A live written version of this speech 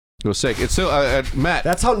It was sick. It's still Matt.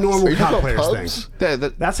 That's how normal COD players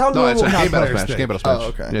think. That's how normal COD players think. Game battles match. Oh,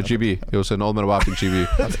 okay. Yeah, GB. It was an old man watching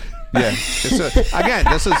GB. Yeah. Again,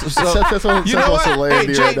 this is so. You know what? Hey,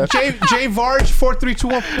 J Varge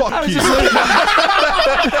 4321. Fuck you.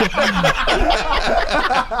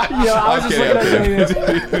 Yo, I was just looking at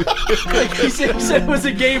you. Like he said it was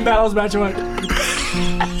a game battles match. I went,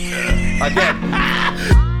 Again.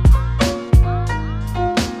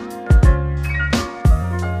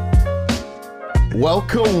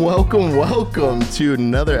 Welcome to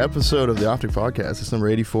another episode of the Optic Podcast. It's number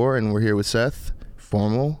 84, and we're here with Seth,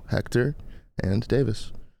 Formal, Hector, and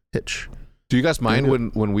Davis. Hitch. Do you guys mind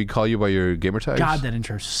when we call you by your gamer tags? God, that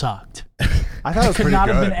intro sucked. I thought it was could pretty not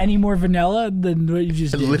good. have been any more vanilla than what you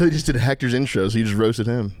just I did. literally just did Hector's intro, so you just roasted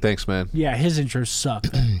him. Thanks, man. Yeah, his intro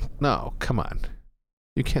sucked. No, come on.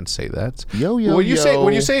 You can't say that.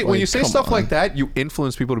 When you say stuff like that, you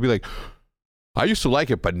influence people to be like, I used to like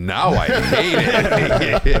it, but now I hate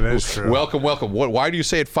it. That is true. Welcome. Why do you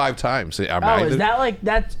say it 5 times? Is that like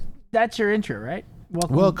that's your intro, right?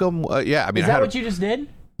 Welcome. Yeah, I mean, is that what you just did?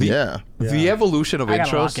 The evolution of I gotta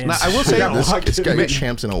intros. lock in. Now, I will say this guy got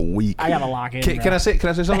champs in a week. I gotta lock in. Can I say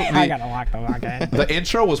something? I gotta lock in. The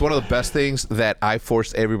intro was one of the best things that I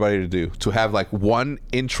forced everybody to do. To have like one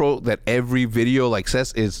intro that every video like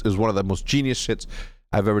says is one of the most genius shits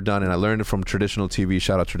I've ever done, and I learned it from traditional TV.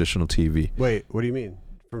 Shout out traditional TV. Wait, what do you mean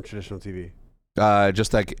from traditional TV?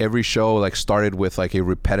 Just like every show like started with like a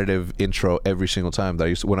repetitive intro every single time that I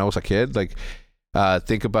used to, when I was a kid. Like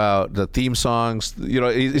think about the theme songs. You know,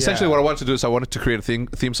 essentially what I wanted to do is I wanted to create a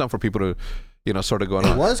theme song for people to, you know, sort of going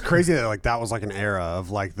on. It was crazy that like that was like an era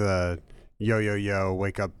of like the yo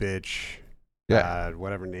wake up bitch. Yeah,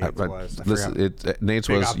 whatever Nate's was. Nate's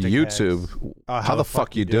was YouTube. How the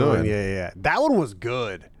fuck you doing? Yeah. That one was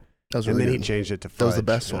good. That was and really then good. he changed it to Fudge. That was the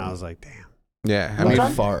best one. I was like, damn. Yeah, I Which mean,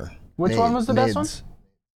 one? far. Which one was the best one?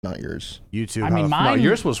 Not yours. YouTube. I mean, mine. no,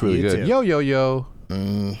 yours was really good. YouTube. Yo.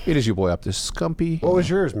 It is your boy up this Scumpy. What was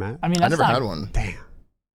yours, Matt? I mean, I that's never not, had one. Damn.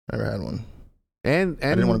 Never had one. And I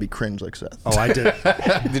didn't want to be cringe like Seth. Oh, I did.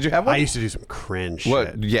 Did you have one? I used to do some cringe What?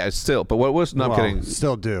 shit. Yeah, still. But what was? No, I'm kidding.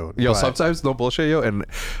 Still do. Yo, but- sometimes no bullshit, yo, and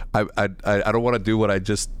I don't want to do what I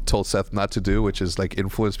just told Seth not to do, which is like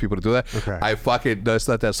influence people to do that. Okay. I fucking that's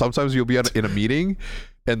not that. Sometimes you'll be in a meeting,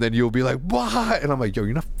 and then you'll be like, "What?" And I'm like, "Yo,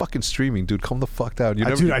 you're not fucking streaming, dude. Calm the fuck down."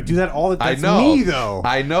 Dude, I do that all the time. I know. Me though.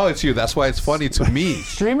 I know it's you. That's why it's funny to me.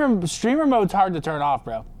 Streamer mode's hard to turn off,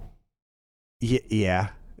 bro. Yeah,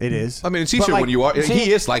 it is. I mean, it's easier when you are. see,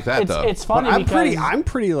 he is like that though. It's funny But because I'm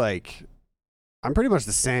pretty much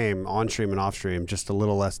the same on stream and off stream, just a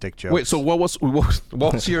little less dick jokes. Wait, so what was your?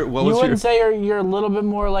 What you was wouldn't your? say you're a little bit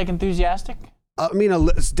more like enthusiastic. I mean,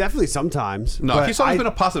 it's definitely sometimes. No, but he's always been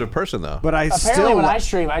a positive person though. But I Apparently, still when I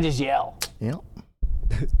stream, I just yell. Yeah.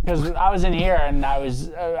 Because I was in here and I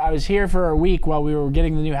was here for a week while we were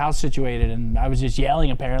getting the new house situated, and I was just yelling.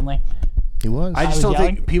 Apparently, He was. I just was don't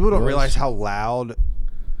yelling? think people don't Yes. realize how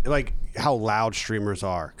loud streamers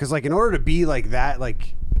are. Because like in order to be like that,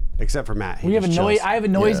 like except for Matt, we have a just noise. chills. I have a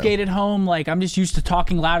noise Yeah. gate at home. Like I'm just used to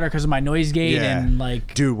talking louder because of my noise gate, Yeah. and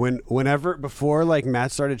like Dude, whenever before like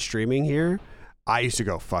Matt started streaming here, I used to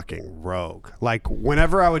go fucking rogue. Like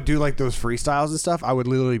whenever I would do like those freestyles and stuff, I would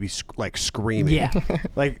literally be like screaming. yeah.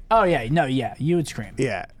 Like Oh yeah, no, yeah, you would scream.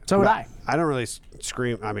 yeah. So would But I. I don't really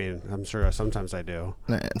scream. I mean, I'm sure sometimes I do.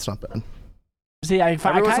 Nah, it's not bad. See, I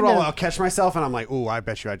Every once in kind a while, of. I'll catch myself and I'm like, "Ooh, I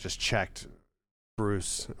bet you I just checked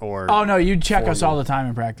Bruce or." Oh no, you check us Formal. all the time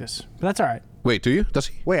in practice, but that's all right. Wait, do you? Does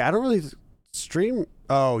he? Wait, I don't really stream.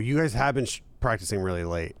 Oh, you guys have been practicing really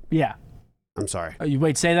late. Yeah. I'm sorry. You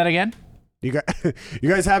wait, say that again. You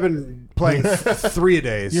guys have been playing 3 a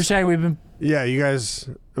days. You're saying we've been. Yeah, you guys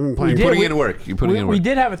have been playing. did. Putting in work. You putting in work. We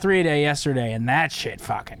did have a 3-a-day yesterday, and that shit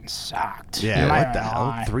fucking sucked. Yeah, Am I what the hell?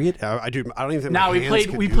 lying? 3? I don't even think. Now my we hands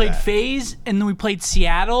could do played that. FaZe, and then we played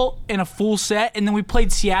Seattle in a full set, and then we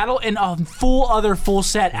played Seattle in a full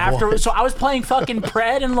set after. So I was playing fucking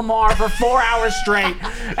Pred and Lamar for 4 hours straight.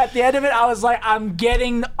 At the end of it, I was like, I'm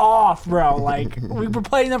getting off, bro. Like we were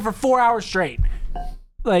playing them for 4 hours straight.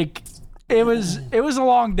 Like it was a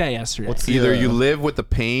long day yesterday. What's the, Either you live with the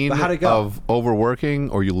pain But how'd it go? of overworking,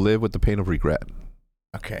 or you live with the pain of regret.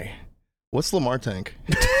 Okay. What's Lamar Tank?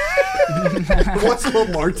 What's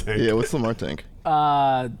Lamar Tank? Yeah, what's Lamar Tank?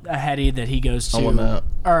 A heady that he goes to, I want that.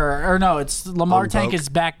 or no, it's Lamar On Tank Boke? is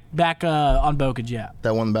back on Bokage, yeah,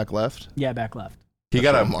 That one back left? yeah, back left. He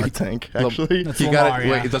got a Lamar Tank, actually. That's He Lamar, got it.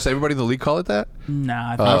 yeah. Wait, does everybody in the league call it that?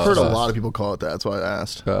 Nah, I've heard a Oh. lot of people call it that. That's why I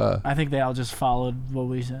asked. I think they all just followed what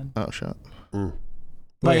we said. Oh, shit. But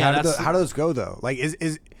Wait, yeah, how do those go though? Like,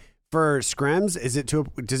 is for scrims?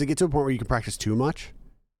 Does it get to a point where you can practice too much?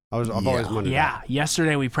 I've always wondered. Yeah,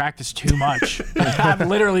 yesterday we practiced too much. I've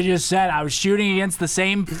literally just said I was shooting against the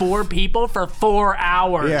same 4 people for 4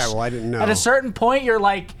 hours. Yeah, well, I didn't know. At a certain point, you're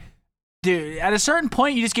like, dude. At a certain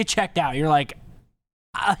point, you just get checked out. You're like,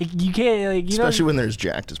 you can't. Like, you Especially when there's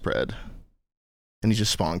jacked as Pred, and he's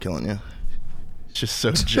just spawn killing you. It's just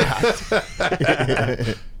so jacked.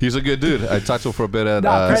 He's a good dude. I talked to him for a bit at.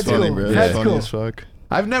 Pred's funny, cool. bro. Pred's That's funny cool. as fuck.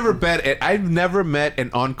 I've never met an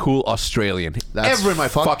uncool Australian That's ever in my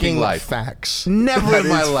fucking life. Facts. Never That in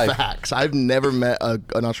my is life. Facts. I've never met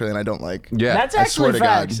an Australian I don't like. Yeah. That's I swear actually to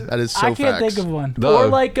God, facts. that is so I can't facts. think of one. No. Or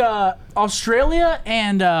like Australia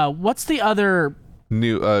and what's the other? South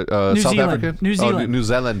Zealand. African? New Oh, Zealand. New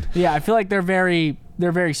Zealand. Yeah, I feel like they're very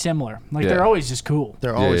similar. Like Yeah. they're always just cool.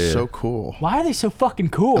 They're always yeah. so cool. Why are they so fucking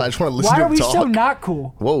cool? I just wanna listen Why to are them we so talk. not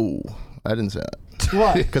cool? Whoa. I didn't say that.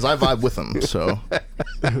 What? Because I vibe with them, so.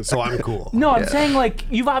 So I'm cool. No, I'm saying like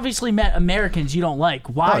you've obviously met Americans you don't like.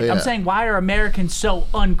 Why? Oh, yeah. I'm saying why are Americans so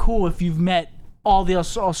uncool if you've met all the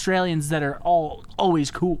Australians that are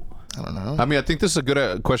always cool? I don't know. I mean, I think this is a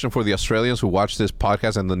good question for the Australians who watch this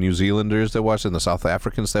podcast and the New Zealanders that watch it and the South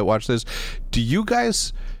Africans that watch this.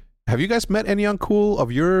 Have you guys met any uncool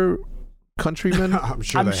of your countrymen? I'm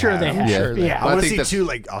sure they have. sure they Yeah. I want I to think see that's- 2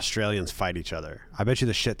 like Australians fight each other. I bet you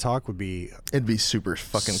the shit talk would be It'd be super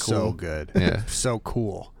fucking cool. so good. Yeah. So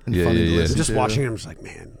cool. And Yeah, funny yeah, to yeah. listen Just to. watching them, just like,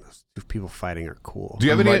 man, those 2 people fighting are cool. Do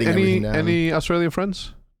you have I'm writing everything down. any Australian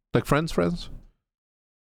friends? Like friends?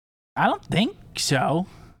 I don't think so.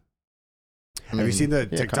 I Have you mean, seen the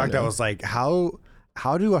yeah, TikTok kinda. that was like, how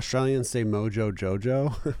do Australians say Mojo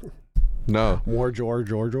Jojo? No. More Jor.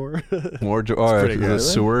 More pretty the good.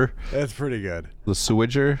 sewer, That's pretty good. the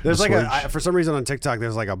sewager. There's the like sewage. for some reason on TikTok,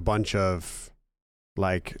 there's like a bunch of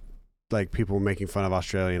like people making fun of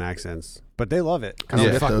Australian accents, but they love it. I don't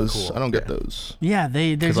Yeah. get Fucking those. cool. I don't get those. Yeah,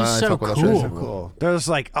 they're 'Cause just I so fuck with Australians. cool. Cool. They're just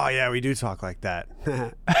like, oh yeah, we do talk like that.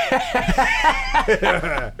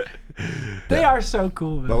 They are so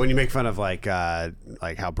cool. Man. But when you make fun of like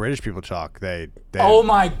how British people talk, they Oh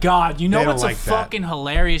my god! You know They don't what's like a that. fucking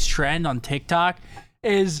hilarious trend on TikTok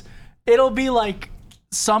is it'll be like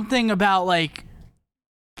something about like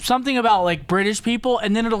British people,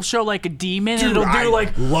 and then it'll show like a demon, and it'll I do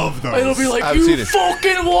like love those. it'll be like I've seen you it.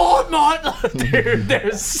 fucking want not, dude.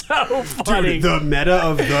 They're so funny. Dude, the meta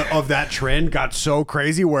of that trend got so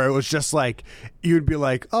crazy where it was just like you'd be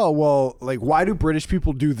like, oh well, like why do British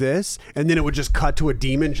people do this? And then it would just cut to a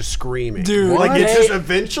demon just screaming. Dude, like it's they- just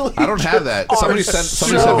eventually. I don't have that. Somebody so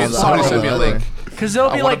sent me a funny. link. Because they'll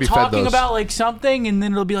I be wanna like be fed talking those. about like something, and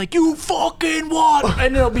then it'll be like you fucking what,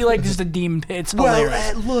 and it'll be like just a demon. It's Well, hilarious.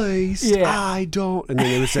 at least Yeah. I don't. And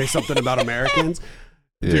then they would say something about Americans.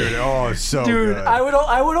 Dude, oh, it's so Dude, good. I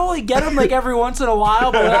would only get them like every once in a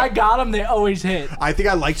while, but when I got them, they always hit. I think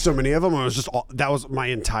I liked so many of them. It was just that was my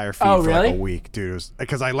entire feed Oh, for like really? a week, dude.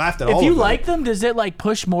 Because I laughed at all If of you them. like them, does it like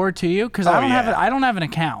push more to you? Because Oh, I don't have yeah. it. I don't have an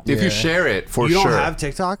account. If you Yeah. share it, for you don't sure. have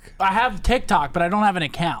TikTok. I have TikTok, but I don't have an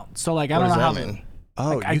account. So like I What don't does know how. that mean?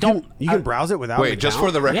 Oh, Like, I you don't- Can, you can browse it without. an Wait, just for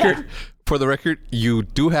account? the record. Yeah. For the record, you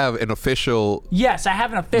do have an official. Yes, I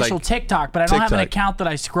have an official Like, TikTok, but I don't have an TikTok. account that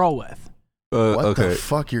I scroll with. What Okay. the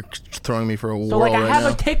fuck? You're throwing me for a So whirl like I right have now.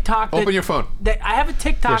 a TikTok. That, Open your phone. that I have a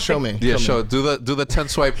TikTok. Yeah, show that- me. Yeah, show show. me. Do the 10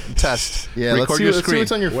 swipe test. Yeah, let's record see, your let's see screen.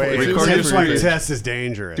 what's on your Wait, For You record page. your tips like screen. test is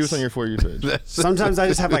dangerous. Do what's on your For You page. Sometimes I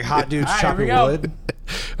just have like hot dudes All right, here we chopping go. wood.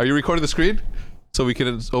 Are you recording the screen? So we can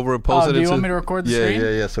overimpose Oh, it. do you into- want me to record the yeah, screen?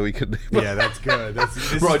 Yeah. So we could. Yeah, that's good.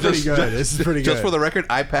 This Bro, is pretty good. This is pretty good. Just for the record,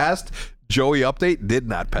 I passed. Joey update did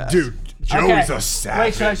not pass. dude, Joey's Okay. a savage.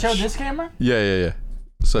 Wait, should I show this camera? Yeah.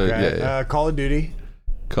 So Okay, yeah. Call of Duty.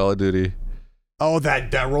 Call of Duty. Oh,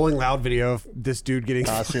 that Rolling Loud video of this dude getting.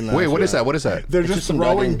 I've seen that. Wait, what yeah. is that? What is that? They're It's just some guy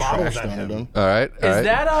throwing getting bottles trashed at on him. him. All right. All Is right.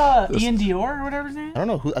 that Ian Dior or whatever his name? I don't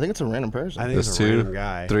know who. I think it's a random person. I think That's it's a two, random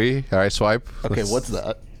guy. 3. All right. Swipe. Okay, what's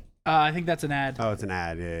that? I think that's an ad. Oh, it's an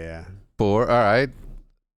ad. Yeah. 4. All right.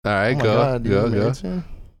 All right. Oh my go. God, dude, go. I'm Go. married soon?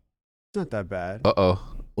 It's not that bad. Uh-oh.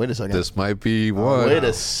 Wait a second. This might be one. Wait a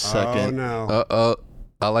Oh second. no. Uh-oh.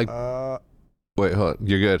 I like. Uh, Wait, hold on.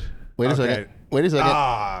 You're good. Wait a okay. second. Wait a second.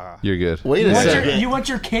 Ah. You're good. Wait You a want, second. you want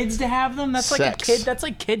your kids to have them? That's like a Sex. kid. That's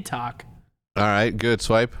like kid talk. All right. Good.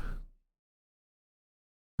 Swipe.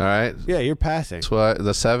 All right. Yeah, you're passing. Swipe.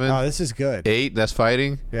 The 7. Oh, this is good. 8. That's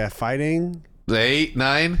fighting. Yeah, fighting. The 8,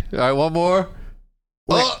 9. All right. One more.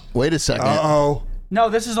 Wait. Oh. Wait a second. Uh-oh. No,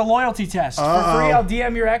 this is a loyalty test. For free, I'll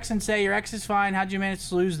DM your ex and say your ex is fine. How'd you manage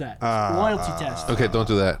to lose that? Loyalty test. Okay, don't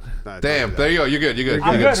do that. Don't Damn, do that. there you go. You're good. You're good.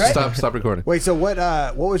 I'm You're good, right? Stop recording. Wait, so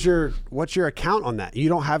what's your account on that? You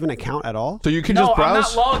don't have an account at all? So you can No, just browse.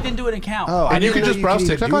 I'm not logged into an account. Oh, and you can didn't know just browse could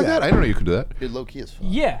even TikTok do like that? I didn't know you could do that. You're low key as fuck.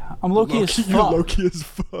 Yeah, I'm low-key as You're fuck. low-key as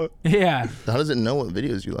fuck. Yeah. How does it know what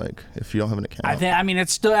videos you like if you don't have an account? I mean,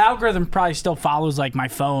 it's still algorithm probably still follows like my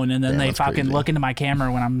phone, and then Damn, they that's fucking crazy. look into my camera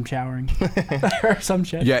when I'm showering or some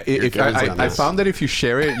shit. Yeah, if guys on I this. found that if you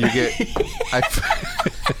share it, you get.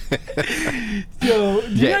 Yo, do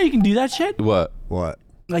you know you can do that shit? What? What?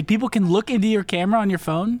 Like people can look into your camera on your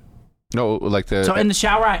phone. No, like the. So in the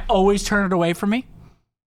shower, I always turn it away from me.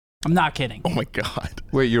 I'm not kidding. Oh my god.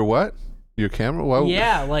 Wait, your what? Your camera? Why?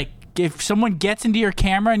 Yeah, like if someone gets into your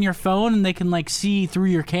camera and your phone, and they can like see through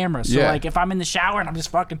your camera. So Yeah. like if I'm in the shower and I'm just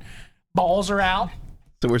fucking balls are out,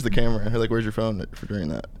 So where's the camera? Or like where's your phone for doing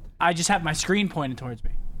that? I just have my screen pointed towards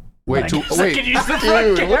me. Wait, Like, so they can use the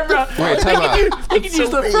front Dude, what camera. Wait, they time can use so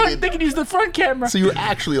the front. rated. They can use the front camera. So you're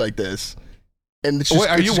actually like this. And it's just, Wait,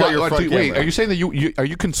 are it's you just got your what, front wait? camera. Are you saying that you are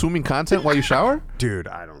you consuming content while you shower? Dude,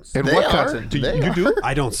 I don't And They what are. content? Do They you do? are.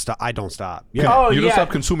 I don't stop. Yeah. Oh, You don't yeah. stop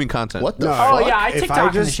consuming content. What the No, fuck? Oh yeah, I If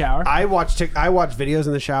TikTok in the shower. I watch videos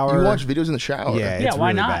in the shower. You watch videos in the shower? Yeah, Yeah, it's why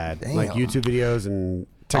really not? bad. Damn. Like YouTube videos and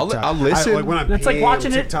I'll- TikTok. I'll listen. like when I'm It's like peeing,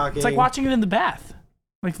 watching it. TikToking. It's like watching it in the bath.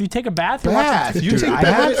 Like if you take a bath, you're Bath? watching. You Dude, take I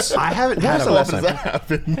baths? haven't had How a often does that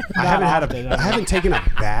happen? I haven't taken a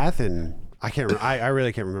bath and I can't. I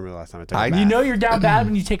really can't remember the last time I took a bath. You know you're down bad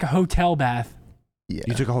when you take a hotel bath. Yeah.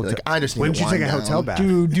 You took a hotel. Like, I just need when to did you take a wind hotel down. bath?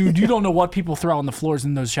 Dude, you don't know what people throw on the floors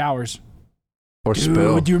in those showers. Or Dude,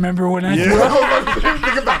 spill? do you remember when I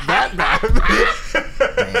Think about that bath.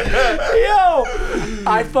 Yo,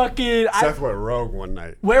 I fucking. Seth went rogue one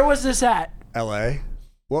night. Where was this at? L.A.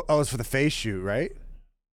 Well, oh, it was for the face shoot, right?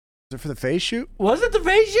 Was it for the face shoot? Was it the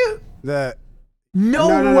face shoot? The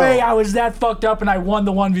No No. way I was that fucked up and I won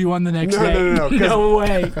the 1v1 the next day. No, 'cause- No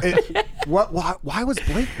way. what? Why was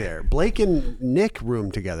Blake there? Blake and Nick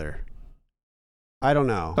roomed together. I don't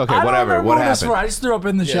know. Okay, I don't whatever. remember What this happened? for. I just threw up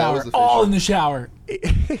in the Yeah, it shower. was the face All shoot. in the shower.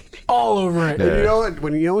 All over it. Yeah. And you know what?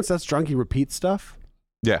 When Seth's drunk, he repeats stuff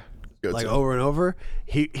Yeah. Go like to. over and over.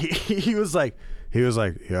 He was like,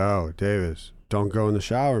 "Yo, Davis, don't go in the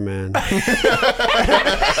shower, man." and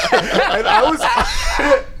I was.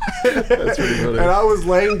 That's pretty funny. And I was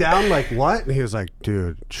laying down like, what? And he was like,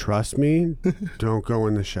 dude, trust me, don't go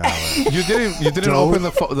in the shower. You didn't Don't- open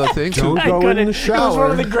the thing. don't To, I go in couldn't. the It was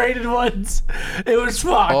one of the shower. graded ones. It was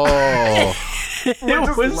fucked. oh. It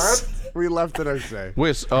was. We left the next day.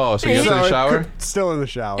 Wait. Oh, so you went to the shower? Still in the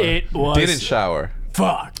shower. It was. Didn't shower.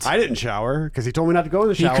 fucked. I didn't shower because he told me not to go in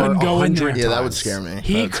the He shower. couldn't go in 100 there. Yeah, that would times. scare me.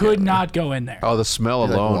 He That would scare could me. not go in there. Oh, the smell You're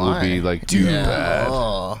like, alone would why? be like Yeah. bad.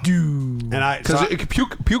 Oh. Dude. And I, so Because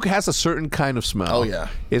puke has a certain kind of smell. Oh, yeah.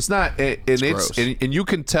 It's not, and it's gross. and you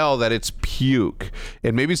can tell that it's puke,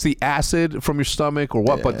 and maybe it's the acid from your stomach or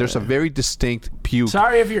what. But there's a very distinct puke.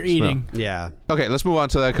 Sorry if you're eating. yeah, Okay, let's move on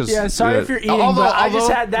to that because Yeah, sorry if you're eating, but I just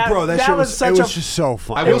had that. bro, that, that shit was was such it was a. just so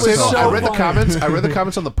fun. I It will was say so though, I read the funny. comments. I read the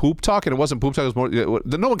comments on the poop talk, and it wasn't poop talk. It was more.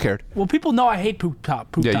 No one cared. Well, people know I hate poop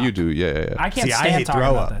top. Poop Yeah, top. you do. Yeah. I can't See, I stand hate talking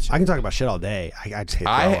throw about up. that shit. I can talk about shit all day. I just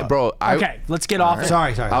hate throw up. Okay, let's get off it.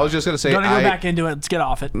 Sorry. I was just gonna say. Gonna go back into it. Let's get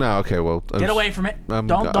off it. No, okay. Well, Get away from it. I'm-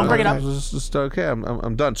 Don't bring it up. Just okay.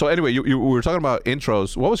 I'm done. So anyway, we were talking about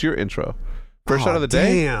intros. What was your intro? First shot of the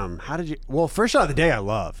day. Damn. How did you? Well, first shot of the day I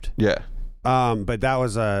loved. Yeah. But that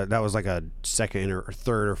was like a second or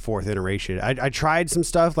third or fourth iteration. I tried some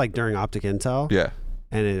stuff like during Optic Intel. Yeah.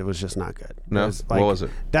 And it was just not good. No? It was What was it?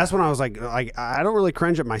 That's when I was like I don't really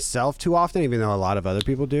cringe at myself too often, even though a lot of other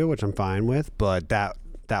people do, which I'm fine with. But that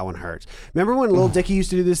one hurts. Remember when Lil Dicky used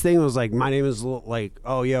to do this thing? It was like, my name is Lil, like,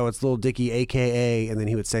 oh yo, it's Lil Dicky, AKA, and then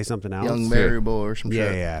he would say something else. Young variable or some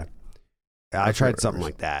shit. Yeah. I tried something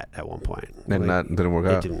like that at one point. And Like, didn't work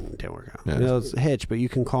it out. didn't work out. Yeah. You know, it's Hitch, but you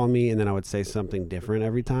can call me, and then I would say something different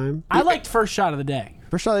every time. I liked first shot of the day.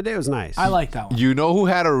 First shot of the day was nice. I like that one. You know who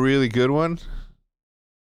had a really good one?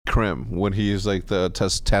 Krim, when he's like the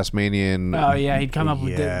Tasmanian. Oh yeah, he'd come up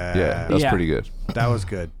with the. Yeah, Yeah, that was Yeah. pretty good. that was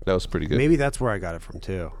good. That was pretty good. Maybe that's where I got it from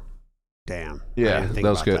too. Damn. I Yeah, didn't think that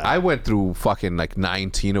was about good. that. I went through fucking like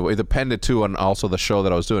 19 of it. Depended too on also the show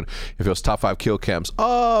that I was doing. If it was top 5 kill cams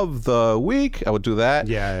of the week, I would do that.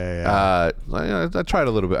 Yeah. I tried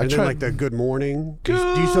a little bit. I And then tried. like the good morning. Do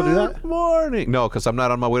you still do that? Good morning. No, because I'm not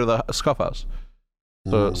on my way to the Scump house.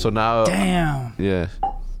 So now, Damn. yeah.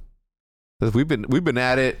 We've been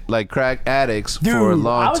at it like crack addicts Dude, for a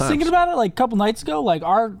long time. I was thinking about it like a couple nights ago. Like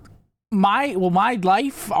our my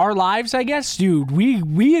life, our lives, I guess, dude. We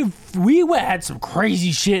had some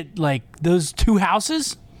crazy shit like those 2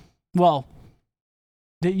 houses. Well,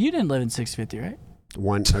 you didn't live in 650,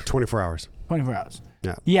 right? 24 hours. 24 hours.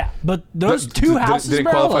 Yeah. Yeah, but those 2 houses, did it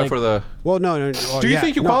bro, qualify like, for the? Well, no. Do you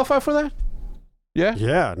think you qualify for that? Yeah.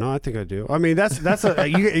 Yeah, no, I think I do. I mean, that's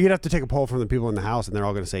you'd have to take a poll from the people in the house, and they're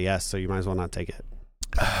all going to say yes. So you might as well not take it.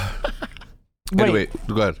 Anyway,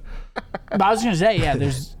 go ahead. But I was gonna say, yeah,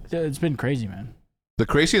 it's been crazy, man. The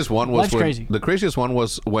craziest one was Life's when, crazy. The craziest one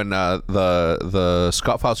was when the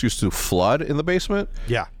Scump house used to flood in the basement.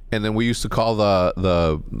 Yeah. And then we used to call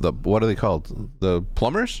the what are they called? The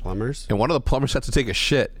plumbers? Plumbers. And one of the plumbers had to take a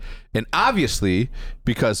shit. And obviously,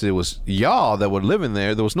 because it was y'all that would live in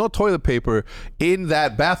there was no toilet paper in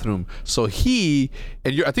that bathroom. So I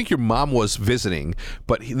think your mom was visiting,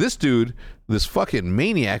 but this dude, this fucking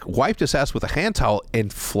maniac, wiped his ass with a hand towel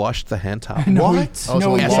and flushed the hand towel. What? Oh,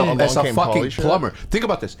 so As a came fucking Pauly shit? plumber. Think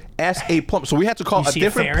about this. As a plumber. So we had to call You a see a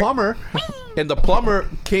different ferret? plumber, and the plumber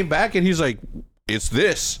came back and he's like, it's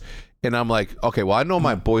this. And I'm like, okay, well, I know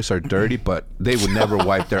my boys are dirty, but they would never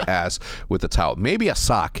wipe their ass with a towel. Maybe a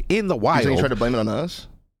sock in the You wild. think he tried to blame it on us?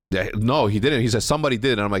 Yeah, no, he didn't. He said somebody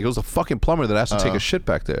did. And I'm like, it was a fucking plumber that has to take a shit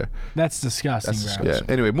back there. That's disgusting, That's bro. disgusting.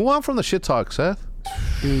 Yeah. Anyway, move on from the shit talk, Seth.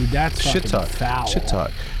 Dude, that's Shit fucking talk. foul. Shit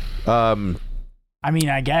talk. I mean,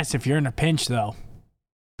 I guess if you're in a pinch, though.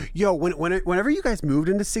 Yo, whenever you guys moved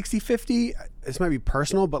into 60/50, this might be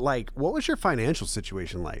personal, but like, what was your financial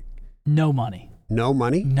situation like? No money. No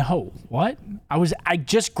money? No. What? I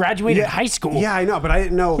just graduated high school. Yeah, I know, but I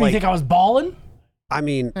didn't know. What, you Like, think I was balling? I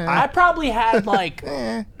mean, I probably had like.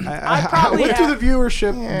 I probably went had- through the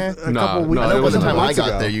viewership a No, couple no, weeks. it I know by was the a time I months got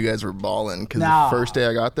ago. there, you guys were balling because No. the first day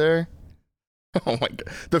I got there, oh my god,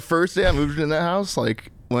 the first day I moved in that house,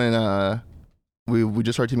 like when we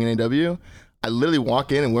just started Team NAW, I literally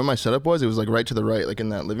walk in and where my setup was, it was like right to the right, like in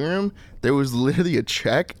that living room. There was literally a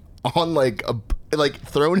check on like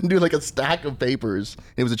thrown into like a stack of papers.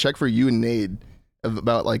 It was a check for you and Nade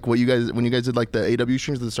about like what you guys when you guys did like the AW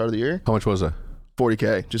streams at the start of the year. How much was that?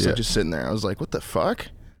 $40K, just sitting there. I was like, what the fuck?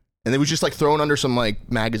 And it was just like thrown under some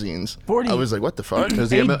like magazines. 40. I was like, what the fuck? It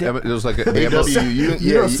was, it was like a AW,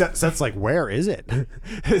 You know, Seth's like, where is it?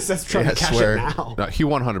 Seth's trying Yeah, to cash swear. it now. No, he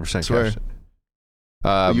 100% Swear. cashed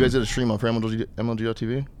it. You guys did a stream on for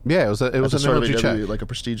MLG.TV? Yeah, it was an MLG check. like a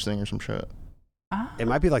prestige thing or some shit. It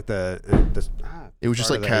might be like the It was just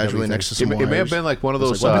Part like of the casually AW next to thing. some It may have wires. been like one of I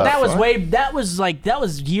was those. like, what But the that was fuck? that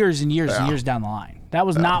was years and years and years down the line. That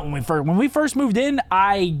was not when we first moved in.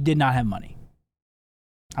 I did not have money.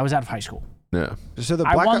 I was out of high school. Yeah. So the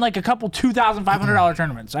I Black won like a couple $2,500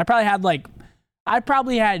 tournaments. I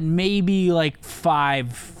probably had maybe like five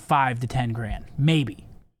to 10 grand, maybe.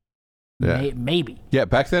 Yeah. Maybe. Yeah,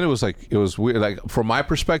 back then it was weird. Like from my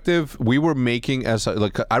perspective, we were making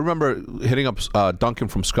I remember hitting up Duncan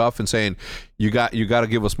from Scump and saying, you got to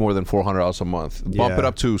give us more than $400 a month. Bump Yeah. it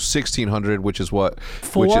up to $1,600, which is what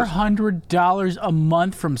 $400 a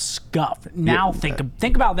month from Scump. Now think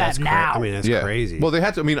about that now. I mean, that's yeah. crazy. Well, they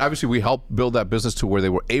had to. I mean, obviously, we helped build that business to where they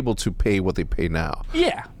were able to pay what they pay now.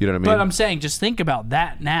 yeah. You know what I mean? But I'm saying, just think about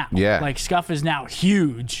that now. Yeah. Like Scump is now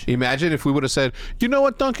huge. Imagine if we would have said, you know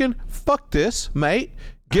what, Duncan, fuck this, mate.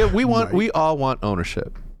 We all want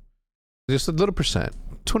ownership. Just a little percent.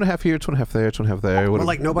 2.5 here, 2.5 there, 2.5 there. Well,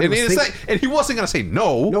 like, nobody and, was it's thinking- like, and he wasn't gonna say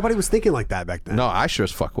no. nobody was thinking like that back then. No, I sure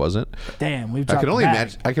as fuck wasn't. Damn, we've I dropped can only the bag.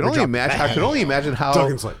 imagine. I can only imagine how.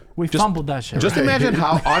 Duncan's like, We fumbled that shit. Just imagine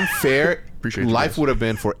how unfair Appreciate you life guys. would have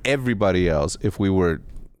been for everybody else if we were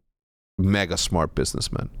mega smart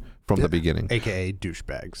businessmen from the beginning. AKA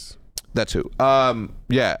douchebags. That too.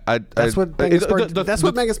 Yeah, That's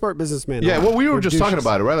what Mega Smart businessmen. Yeah, are. well, we were They're just talking douches.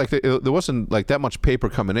 about it, right? Like there wasn't like that much paper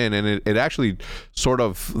coming in, and it actually sort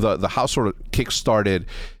of the house sort of kickstarted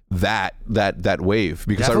that wave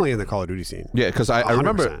because Definitely in the Call of Duty scene. yeah, because I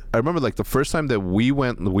remember 100%. like the first time that we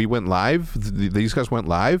went live, these guys went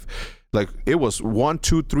live. Like it was 1,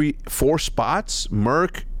 2, 3, 4 spots.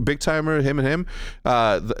 Merc, Big Timer, him and him,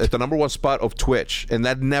 at the number 1 spot of Twitch, and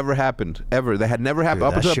that never happened ever. That had never happened Dude,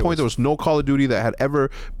 up that until that shit point. There was no Call of Duty that had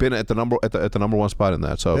ever been at the number 1 spot in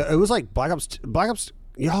that. So It was like Black Ops.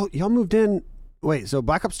 Y'all moved in. Wait, so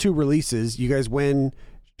Black Ops 2 releases. You guys win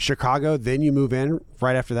Chicago, then you move in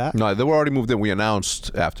right after that. no, they were already moved in. We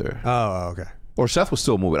announced after, Oh, okay. or Seth was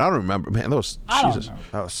still moving. I don't remember. Man, that was I don't Jesus. know.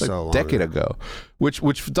 That was Like so long a decade ago, which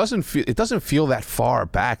doesn't feel that far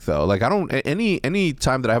back though. Like I don't any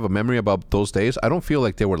time that I have a memory about those days, I don't feel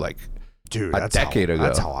like they were like Dude, a decade ago.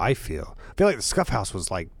 That's how I feel. I feel like the Scuff House was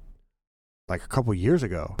like a couple years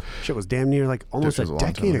ago. Shit was damn near like almost This a was a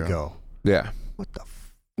long time decade ago. ago. yeah. What the?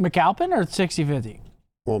 McAlpin or 60/50?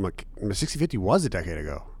 Well, my 6050 was a decade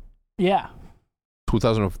ago. Yeah.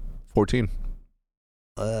 2014.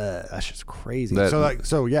 That's just crazy. That-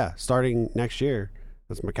 So yeah, starting next year,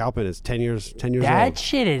 that's McAlpin is 10 years That old.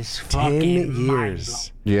 shit is 10 fucking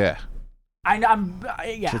years. Yeah.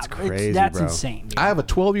 Yeah, Shit's crazy, that's bro. insane. Dude. I have a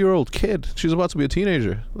 12-year-old kid. She's about to be a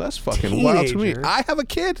teenager. That's fucking wild to me. Teenager? I have a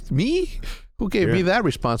kid. Me? Who gave me that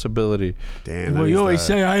responsibility? Damn. Well, that you is always the-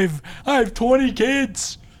 say I have 20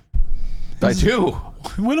 kids. I do.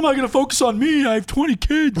 When am I going to focus on me? I have 20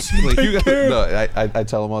 kids. Like, Take you guys, care. no, I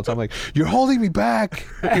tell them all the time, like, you're holding me back.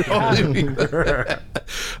 You're holding me back.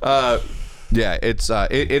 Yeah,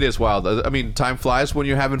 it is wild. I mean, time flies when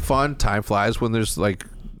you're having fun. Time flies when there's like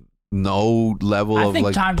no level I of think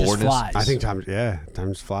like time just boredness. flies. I think time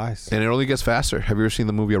just flies. And it only gets faster. Have you ever seen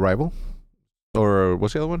the movie Arrival? Or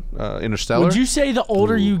what's the other one? Interstellar? Would you say the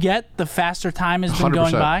older you get, the faster time has been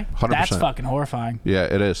going 100%, by? 100%. That's fucking horrifying. Yeah,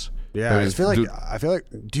 it is. Yeah, I mean, I feel like,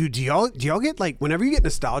 dude, do y'all get like whenever you get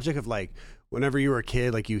nostalgic of like whenever you were a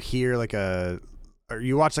kid, like you hear like or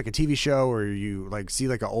you watch like a TV show or you like see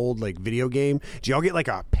like an old like video game, do y'all get like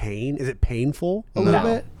a pain? Is it painful a little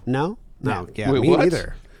bit? No, yeah, Wait, me what?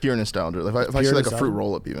 neither. Pure nostalgia. If I see Pure like a nostalgia? fruit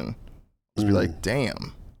roll up, even just be like,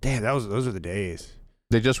 damn, Damn, those are the days.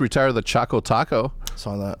 They just retired the Choco Taco.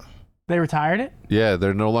 saw that. They retired it? Yeah,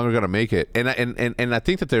 they're no longer gonna make it, and I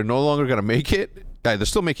think that they're no longer gonna make it. They're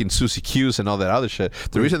still making Susie Q's and all that other shit.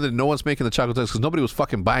 The reason that no one's making the chocolate tacos is because nobody was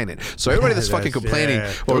fucking buying it. So everybody that's fucking complaining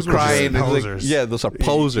or Those were crying, just and like, posers. yeah, those are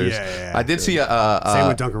posers. Yeah, I did see same a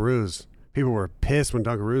with Dunkaroos. People were pissed when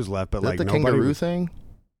Dunkaroos left, but Is that like the nobody. kangaroo thing?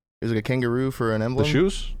 Is like a kangaroo for an emblem? the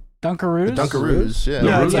shoes. Dunkaroos? Dunkaroos, yeah.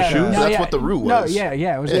 The roos are shoes? No, that's what the roux No, was. yeah,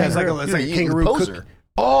 it was. Yeah, it's like a, You're it's like a eating kangaroo poser. cookie.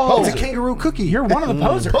 Oh, It's a kangaroo cookie. You're one of the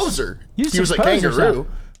posers. Poser. You He was like suppose kangaroo. yourself.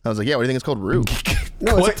 I was like, yeah, what do you think it's called? Roux.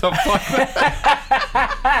 No, what it's the fuck?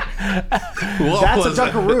 What that's a was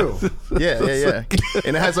that? Dunkaroo. yeah.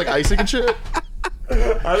 And it has like icing and shit.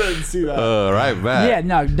 I didn't see that. All right, Matt. Yeah,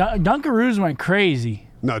 no, Dunkaroos went crazy.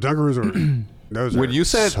 No, Dunkaroos are. Those When are you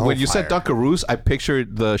said so when you said fire. Dunkaroos, I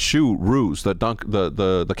pictured the shoe roos,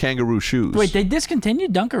 the kangaroo shoes. Wait, they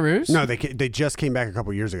discontinued Dunkaroos? No, they just came back a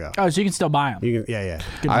couple years ago. Oh, so you can still buy them. You can, yeah.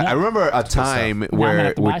 Good to I know. remember a time Now I'm gonna where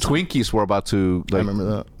have to buy some. Twinkies were about to I like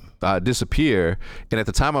remember that. disappear, and at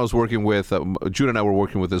the time I was working with Jude and I were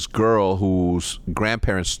working with this girl whose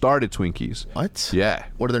grandparents started Twinkies. What? Yeah,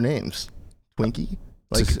 What are their names? Twinkie?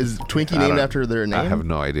 Like, Just- is Twinkie I named don't- after their name? I have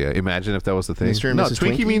no idea. Imagine if that was the thing. Mr. and No, Mrs.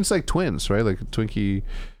 Twinkie Twinkie? means like twins, right? Like Twinkie.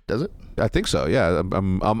 Does it? I think so. Yeah,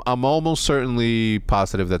 I'm almost certainly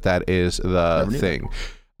positive that is the Never knew. thing.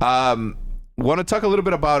 Want to talk a little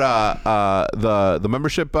bit about the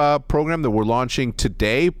membership program that we're launching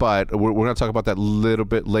today, but we're going to talk about that a little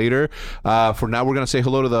bit later. For now, we're going to say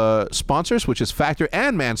hello to the sponsors, which is Factor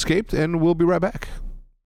and Manscaped, and we'll be right back.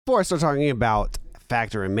 Before I start talking about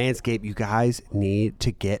Factor and Manscaped, you guys need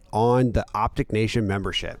to get on the Optic Nation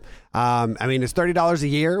membership. I mean, it's $30 a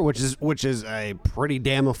year, which is a pretty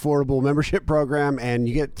damn affordable membership program, and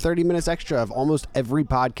you get 30 minutes extra of almost every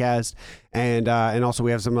podcast, and also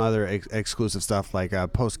we have some other exclusive stuff like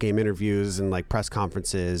post game interviews and like press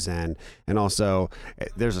conferences, and also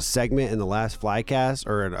there's a segment in the last Flycast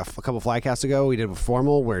or a couple Flycasts ago we did with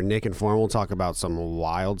Formal where Nick and Formal talk about some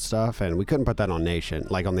wild stuff, and we couldn't put that on Nation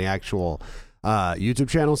like on the actual YouTube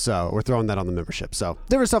channel, so we're throwing that on the membership. So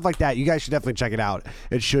there was stuff like that. You guys should definitely check it out.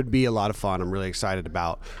 It should be a lot of fun. I'm really excited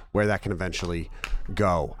about where that can eventually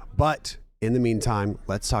go. But in the meantime,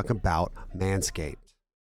 let's talk about Manscaped.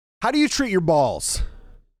 How do you treat your balls?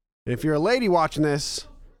 And if you're a lady watching this,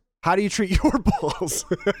 how do you treat your balls?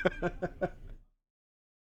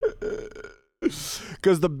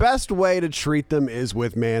 Because the best way to treat them is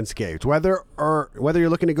with Manscaped. Whether you're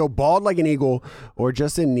looking to go bald like an eagle or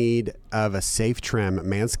just in need of a safe trim,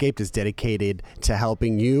 Manscaped is dedicated to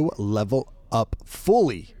helping you level up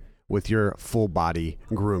fully with your full body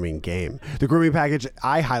grooming game. The grooming package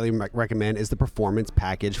I highly recommend is the Performance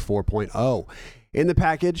Package 4.0. In the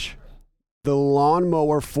package, the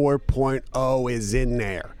Lawnmower 4.0 is in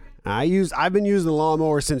there. I've been using the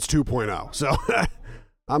lawnmower since 2.0, so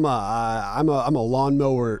I'm a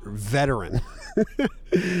lawnmower veteran.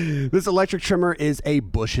 This electric trimmer is a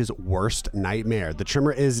bush's worst nightmare. The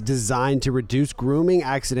trimmer is designed to reduce grooming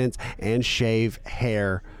accidents and shave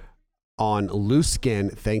hair on loose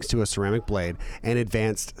skin thanks to a ceramic blade and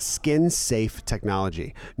advanced skin-safe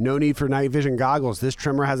technology. No need for night vision goggles. This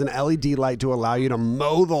trimmer has an LED light to allow you to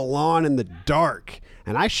mow the lawn in the dark.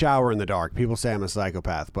 And I shower in the dark. People say I'm a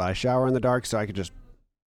psychopath, but I shower in the dark so I could just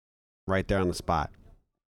right there on the spot.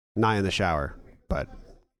 Not in the shower, but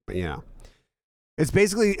you know.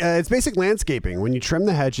 It's basic landscaping. When you trim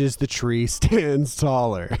the hedges, the tree stands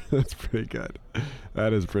taller. That's pretty good.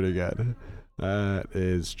 That is pretty good. That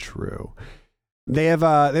is true. They have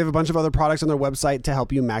a bunch of other products on their website to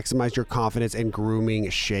help you maximize your confidence and grooming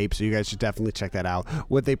shape. So you guys should definitely check that out.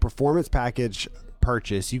 With a performance package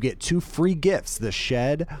purchase, you get 2 free gifts: the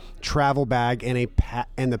Shed travel bag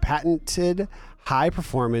and the patented high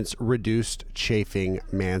performance reduced chafing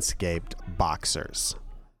Manscaped boxers.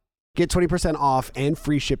 Get 20% off and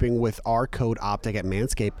free shipping with our code OPTIC at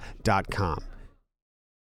manscaped.com.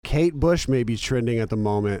 Kate Bush may be trending at the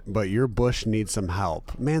moment, but your bush needs some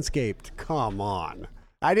help. Manscaped, come on.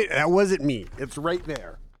 That wasn't me. It's right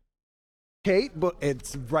there. Kate, but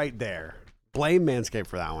it's right there. Blame Manscaped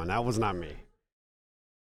for that one. That was not me.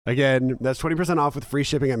 Again, that's 20% off with free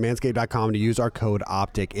shipping at manscaped.com to use our code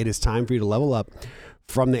OPTIC. It is time for you to level up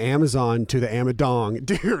from the Amazon to the Amadong.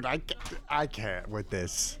 Dude, I can't with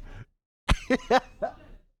this.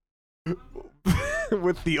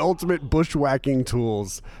 With the ultimate bushwhacking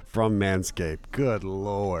tools from Manscaped. Good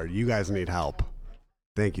Lord. You guys need help.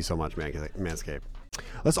 Thank you so much, Manscaped.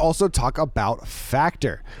 Let's also talk about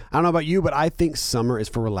Factor. I don't know about you, but I think summer is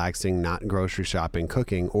for relaxing, not grocery shopping,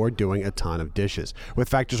 cooking, or doing a ton of dishes. With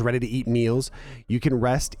Factor's ready-to-eat meals, you can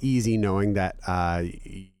rest easy knowing that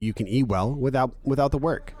you can eat well without the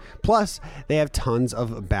work. Plus, they have tons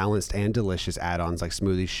of balanced and delicious add-ons like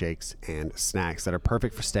smoothies, shakes, and snacks that are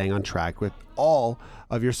perfect for staying on track with all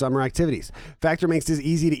of your summer activities. Factor makes it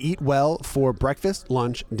easy to eat well for breakfast,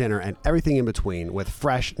 lunch, dinner, and everything in between with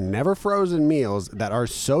fresh, never frozen meals that are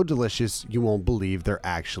so delicious you won't believe they're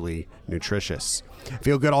actually nutritious.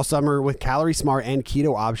 Feel good all summer with calorie smart and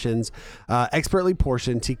keto options, expertly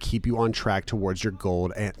portioned to keep you on track towards your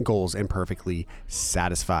goals and perfectly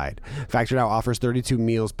satisfied. Factor now offers 32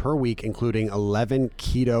 meals per week, including 11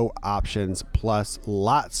 keto options plus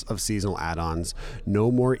lots of seasonal add-ons.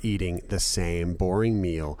 No more eating the same boring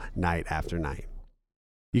meal night after night.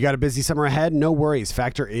 You got a busy summer ahead? No worries.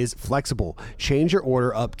 Factor is flexible. Change your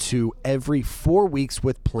order up to every 4 weeks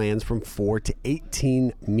with plans from 4 to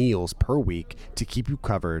 18 meals per week to keep you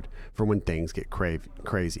covered for when things get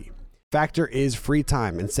crazy. Factor is free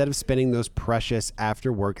time. Instead of spending those precious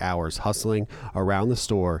after work hours hustling around the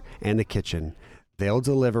store and the kitchen, they'll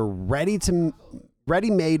deliver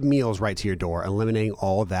ready-made meals right to your door, eliminating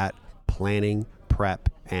all that planning, prep,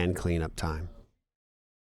 and cleanup time.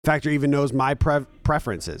 Factor even knows my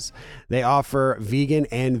preferences. They offer vegan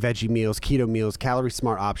and veggie meals, keto meals, calorie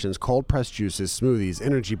smart options, cold pressed juices, smoothies,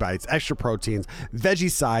 energy bites, extra proteins, veggie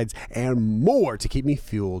sides, and more to keep me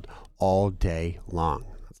fueled all day long.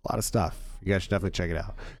 That's a lot of stuff. You guys should definitely check it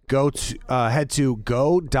out. Head to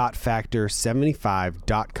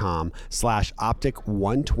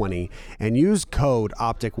go.factor75.com/optic120 and use code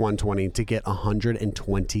optic120 to get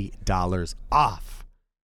 $120 off.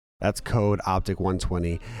 That's code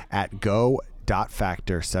OPTIC120 at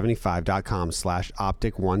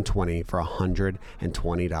go.factor75.com/optic120 for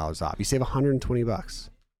 $120 off. You save $120.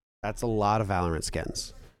 That's a lot of Valorant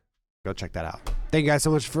skins. Go check that out. Thank you guys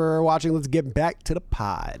so much for watching. Let's get back to the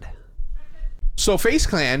pod. So FaZe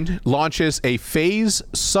Clan launches a FaZe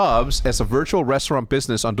Subs as a virtual restaurant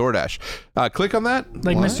business on DoorDash. Click on that.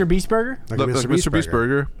 Like what? Mr. Beast Burger? Like Mr. Beast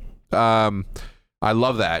Burger. I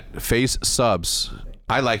love that. FaZe Subs.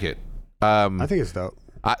 I like it. I think it's dope.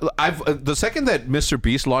 I've the second that Mr.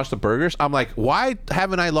 Beast launched the burgers, I'm like, why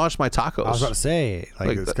haven't I launched my tacos? I was about to say,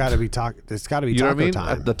 it's got to be taco. It's got to be taco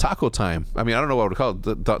time. The taco time. I mean, I don't know what I would call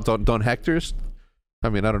it. Don Hector's. I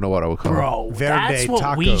mean, I don't know what I would call it. Bro, that's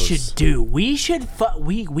what we should do. We should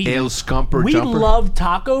El Scumper we Jumper. love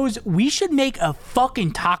tacos. We should make a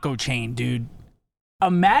fucking taco chain, dude.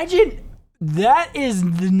 Imagine. That is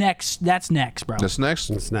the next. That's next, bro. That's next.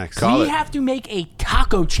 It's next. We have to make a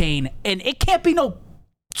taco chain, and it can't be no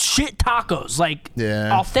shit tacos. Like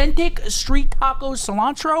authentic street tacos,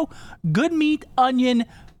 cilantro, good meat, onion,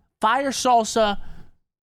 fire salsa,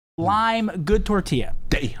 lime, good tortilla.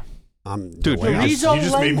 Damn. Dude, chorizo, you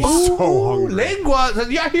just made me so hungry. Lengua.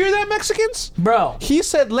 Y'all hear that, Mexicans? Bro. He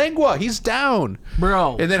said lengua. He's down.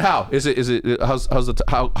 Bro. And then how? Is it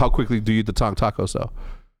how quickly do you eat the tacos though?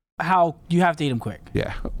 How you have to eat them quick.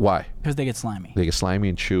 Yeah. Why? Because they get slimy. They get slimy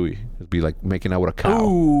and chewy. It'd be like making out with a cow.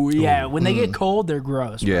 Ooh, yeah. When they get cold, they're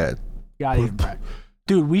gross. Bro. Yeah. Gotta eat them back.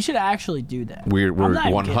 Dude, we should actually do that. We're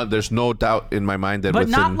 100. There's no doubt in my mind that. But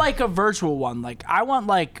not like a virtual one. Like I want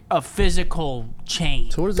like a physical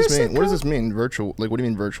chain. So what does this mean? What does this mean? Virtual? Like what do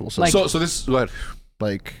you mean virtual? So this is what?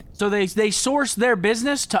 Like so they source their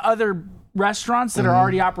business to other restaurants that are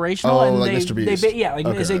already operational, Oh, and like they, Mr. Beast. Like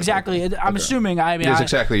Okay, it's exactly. I'm assuming. I mean, Yes,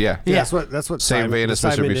 exactly. Yeah. Yeah, that's what Same Simon, vein as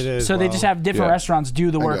Simon Mr. did Beast. it as so they well. just have different Yeah. restaurants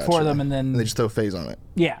do the I work for gotcha. them, and then And they just throw phase on it.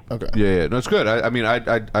 yeah. Okay. Yeah. No, it's good. I mean, I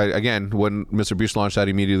again, when Mr. Beast launched that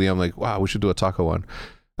immediately, I'm like, wow, we should do a taco one.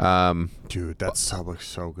 Dude, that sub looks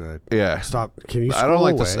so good. Yeah. Stop. Can you? I don't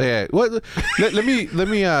like this. away? Yeah. What? let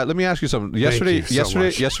me ask you something. you so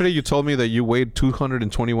much. Yesterday, you told me that you weighed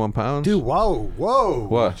 221 pounds. Dude, whoa.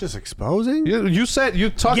 What? Just exposing? You said you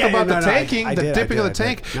talked Yeah, about no, the no, tanking, I the did, dipping I of the did, I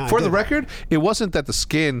tank. did. No, I For the did. record, it wasn't that the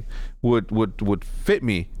skin would fit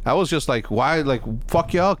me. I was just like, why? Like,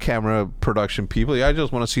 fuck y'all, camera production people. I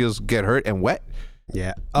just want to see us get hurt and wet.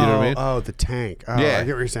 Yeah. You know what I mean? Oh, the tank. Oh, Yeah. I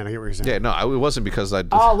get what you're saying. Yeah, no, it wasn't because I.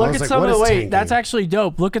 Oh, look was at like, some what of the is wait. tanking? That's actually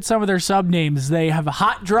dope. Look at some of their sub names. They have a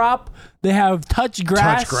hot drop. They have touch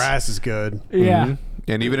grass. Touch grass is good. Yeah. Mhm.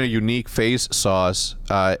 And even a unique face sauce,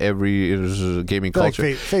 every gaming feel like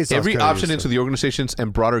culture, face sauce every kinda option used into to- the organizations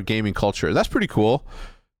and broader gaming culture. That's pretty cool.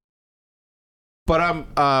 But I'm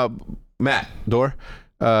Matt Dorr.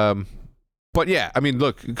 But yeah, I mean,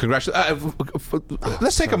 look,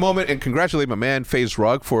 let's take a moment and congratulate my man FaZe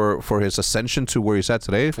Rug for his ascension to where he's at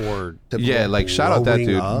today. For Yeah, like shout out that blowing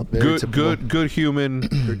dude. up. Very Good human,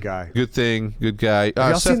 Good guy. good thing, good guy. Have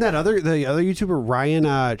y'all Seth- seen the other YouTuber Ryan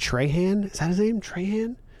Trahan? Is that his name?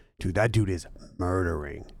 Trahan? Dude, that dude is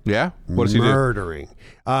murdering. Yeah, what does he do? Murdering.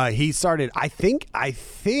 He started. I think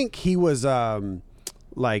he was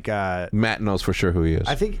like. Matt knows for sure who he is.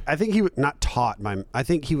 I think he was not taught by. I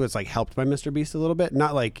think he was like helped by Mr. Beast a little bit.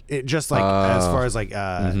 Not like it, just like as far as like.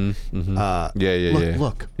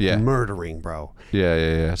 Look, Yeah. murdering, bro.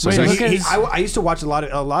 Yeah. So Wait, he's- look at his- I used to watch a lot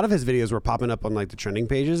of his videos were popping up on like the trending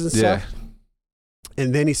pages and yeah. stuff.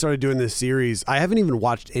 And then he started doing this series. I haven't even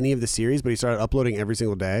watched any of the series, but he started uploading every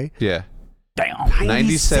single day. Yeah. Damn.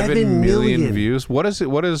 97 million views. What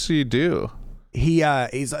does he do?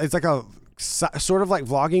 It's like a sort of like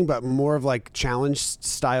vlogging, but more of like challenge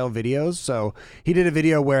style videos. So he did a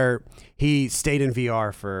video where he stayed in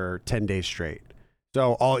VR for 10 days straight.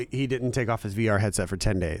 So he didn't take off his VR headset for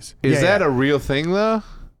 10 days. Is that a real thing though?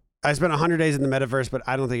 I spent 100 days in the metaverse, but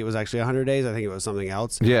I don't think it was actually 100 days. I think it was something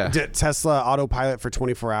else. Yeah. Did Tesla autopilot for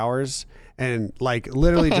 24 hours and like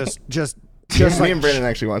literally just Me like and Brandon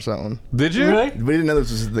actually watched that one. Did you? Really? We didn't know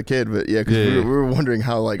this was the kid, but yeah, because Yeah, we were wondering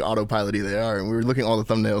how like autopilot-y they are, and we were looking at all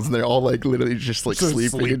the thumbnails, and they're all like literally just like Just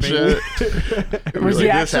sleeping and sleeping. shit. We were Was like,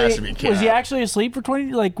 he this has to actually? be Was he cat. actually asleep for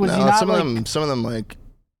 20? Like, was No, he not? some like, of them like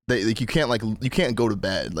they like you can't go to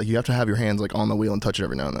bed. Like you have to have your hands like on the wheel and touch it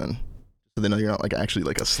every now and then. So they know you're not like actually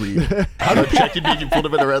like asleep. How to check you pulled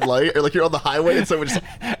up at a red light, or like you're on the highway and someone just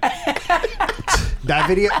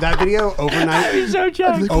that video overnight. He's so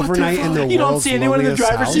drunk. Overnight in the You don't world's see anyone in the loneliest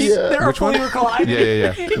driver's house? seat. Yeah. They're Which one? fully reclined.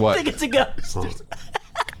 Yeah. You What? think it's a ghost?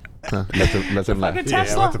 Huh, let him laugh. Fucking Yeah,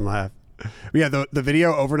 Tesla. let them laugh. Yeah, the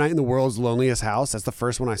video overnight in the world's loneliest house. That's the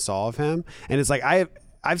first one I saw of him, and it's like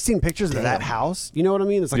I've seen pictures of that house. You know what I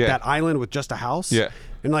mean? It's like Yeah. that island with just a house. Yeah.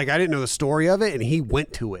 And like I didn't know the story of it, and he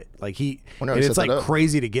went to it. Like Wonder how and he it's set like that up.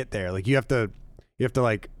 crazy to get there. Like you have to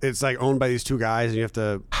like it's like owned by these two guys, and you have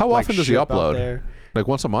to. How like, often does he ship out upload? there. Like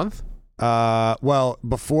once a month? Well,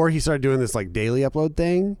 before he started doing this like daily upload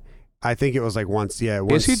thing, I think it was like once. Yeah,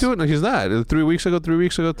 once. Is he doing? He's not. 3 weeks ago.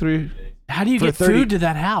 How do you For get 30 food to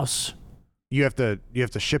that house? You have to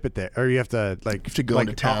ship it there, or you have to like have to go like,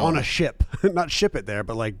 into town. on a ship, not ship it there,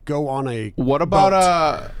 but like go on a. What about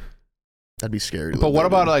that'd be scary. to But live what there,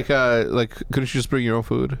 about dude. like couldn't you just bring your own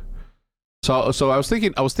food? So I was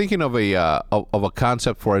thinking of a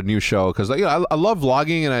concept for a new show because I love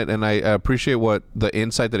vlogging and I appreciate what the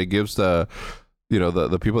insight that it gives the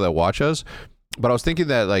people that watch us. But I was thinking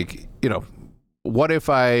that what if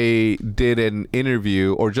I did an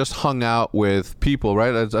interview or just hung out with people,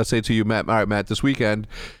 right? I say to you, Matt, all right, Matt, this weekend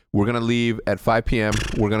we're gonna leave at 5 p.m.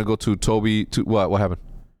 We're gonna go to Toby. What happened?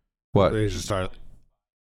 What? They just start.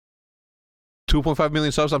 2.5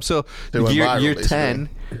 million subs. I'm still They went year viral, basically. 10.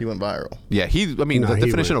 He went viral. Yeah, No, the he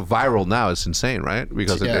definition went. of viral now is insane, right?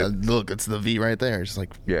 Because Yeah, look, it's the V right there. It's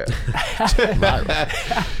like yeah.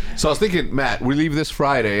 viral. So I was thinking, Matt, we leave this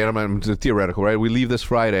Friday, and I'm theoretical, right? We leave this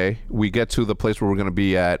Friday. We get to the place where we're going to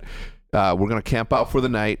be at. We're going to camp out for the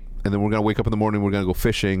night, and then we're going to wake up in the morning. We're going to go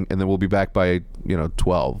fishing, and then we'll be back by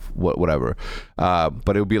 12, whatever.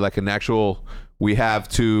 But it would be like an actual. We have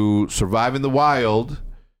to survive in the wild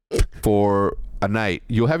for a night.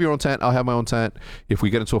 You'll have your own tent. I'll have my own tent. If we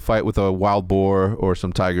get into a fight with a wild boar or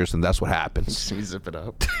some tigers, then that's what happens. Just me zip it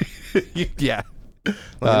up. Yeah. Let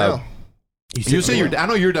me know. You say I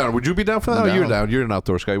know you're down. Would you be down for that? I'm Oh, you're down. down. You're an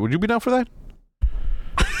outdoors guy. Would you be down for that?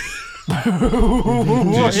 Did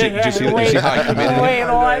you see how I committed it? Wait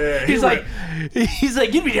on. He's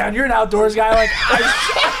like, get me down. You're an outdoors guy. Like,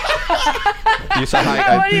 You saw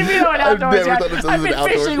how what do you mean I'm an outdoors guy? I've been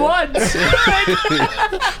fishing once.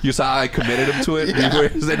 You saw how I committed him to it.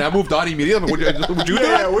 And I moved on immediately. Would you do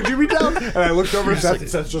that? Yeah, would you be down? And I looked over at Seth and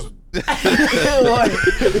Seth's just.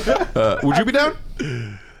 Would you be down?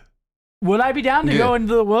 Would I be down to go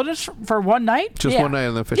into the wilderness for one night? Just one night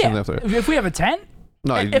and then fishing after. If we have a tent?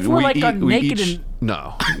 No, if we're like naked and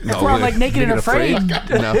no, if we're like naked and afraid.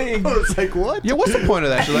 No. It's like what? Yeah, what's the point of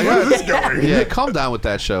that show? Like, Where is this going? Yeah, calm down with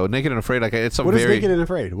that show. Naked and Afraid. Like it's a What is very Naked and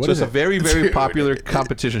Afraid? What so is it's a it? very very popular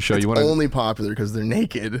competition show. You want to Only popular because they're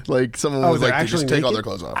naked. Like someone Oh, was they're like, to actually just take all naked?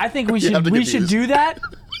 their clothes off. I think we You have to get should views. do that.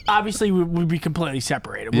 Obviously, we'd be completely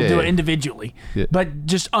separated. We'll Yeah, do yeah. it individually, Yeah. but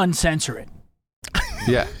just uncensor it.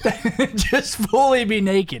 yeah. Just fully be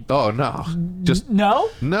naked. Oh no, just No?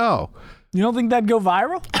 no. You don't think that'd go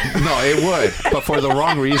viral? No, it would, but for the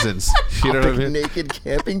wrong reasons. You know what I mean? Naked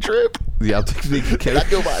camping trip. Yeah, I'll take That'd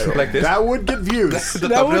go viral. like this. That would get views. The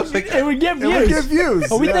That would, thumbnail's like- it would get It would views. get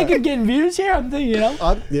views. Are we yeah. thinking getting views here? I'm thinking,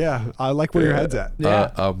 Yeah, I like where your head's at.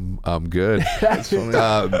 Yeah. I'm good. That's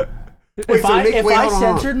funny. Wait, if I hold on, hold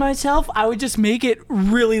on. censored myself, I would just make it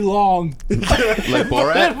really long. Like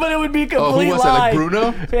Borat. But it would be a Oh, complete who was lie. that? Like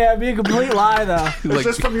Bruno? Yeah, it'd be a complete lie, though. It's Like,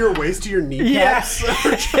 just from your waist to your kneecaps.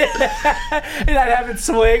 Yes. And I'd have it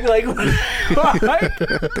swing like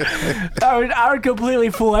I would completely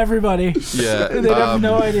fool everybody. yeah. They'd have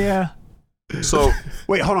no idea. So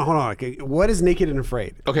Wait, hold on. Okay, what is Naked and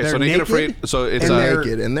Afraid? okay, They're so Naked and Afraid. So it's and they're-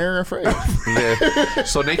 Naked and they're afraid. yeah.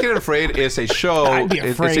 So Naked and Afraid is a show. I'd be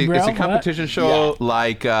afraid, it's bro. a competition show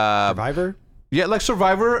like Survivor. yeah, like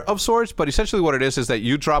Survivor of sorts. But essentially, what it is that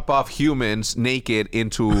you drop off humans naked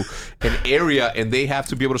into an area, and they have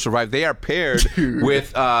to be able to survive. They are paired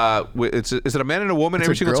with is it a man and a woman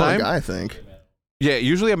every It's a single girl and time? a guy, I think. Yeah,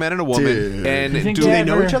 usually a man and a woman. Dude. And You think Do they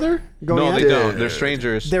know Ever- each other? no, Going they in? don't. They're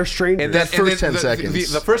strangers. They're strangers. And then, The first 10 the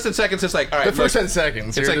seconds. The first 10 seconds is like, all right. The first look, 10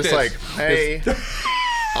 seconds, it's you're like just this. like, hey,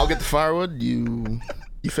 I'll get the firewood. You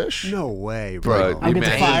fish? No way, bro. Bro, I'll get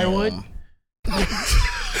the imagine- firewood.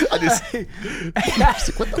 I just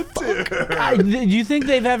what the fuck? Do you think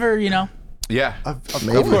they've ever, Yeah. Of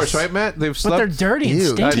Maybe. Of course, right, Matt? They've but they're slept. dirty and Ew,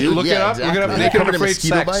 stinky. dude, Look it up. Look it up. exactly. Naked and Covered in Afraid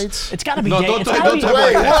mosquito sex. bites. It's got to be No, gay. don't It's talk- gotta don't be talk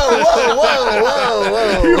Wait, about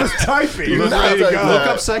whoa. He was typing. Look, There you go. look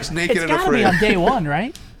up sex naked It's and got to be afraid. on day one,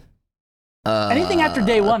 right? Anything after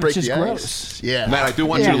day one, break it's just the gross. ice. Yeah. Matt, I do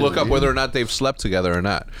want you Yeah. to look up whether or not they've slept together or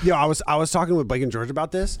not. Yo, I was talking with Blake and George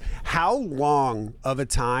about this. How long of a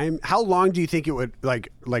time? How long do you think it would like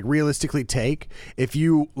realistically take if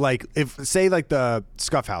you if say the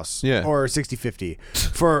Scuff House Yeah. or 60/50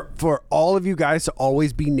 for all of you guys to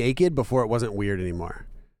always be naked before it wasn't weird anymore?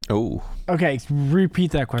 Oh. Okay,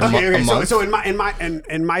 repeat that question. Okay. month? So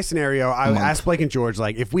in my scenario, I asked Blake and George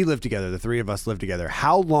if we lived together, the three of us lived together,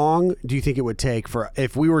 how long do you think it would take for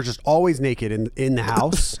if we were just always naked in the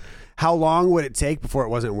house? How long would it take before it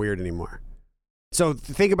wasn't weird anymore? So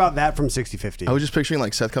think about that from 60/50. I was just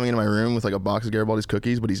picturing Seth coming into my room with a box of Garibaldi's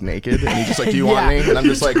cookies, but he's naked, and he's just like, "Do you want Yeah. me?" And I'm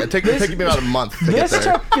just like, "It took me about a month to get This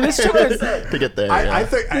there." took To get there, I yeah.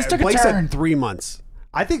 think This took a Blake turn. said 3 months.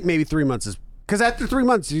 I think maybe 3 months is because after 3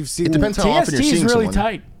 months you've seen. It depends how often you're TST is seeing really someone.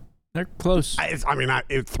 tight. They're close. I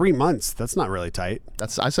mean, 3 months. That's not really tight.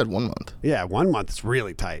 I said 1 month. Yeah, 1 month is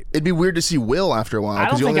really tight. It'd be weird to see Will after a while I don't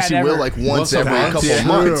because you only think see I'd Will ever- once Once a every month, couple yeah. of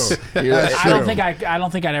months. True. Yeah, That's I don't true. think I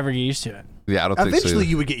don't think I'd ever get used to it. Yeah, I don't think so. Eventually, either.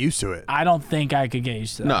 you would get used to it. I don't think I could get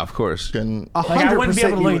used to that. No, of course. Can- Like I wouldn't be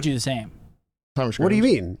able to look would. at you the same. What do you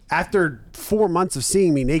mean? After 4 months of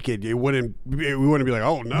seeing me naked, we wouldn't be like,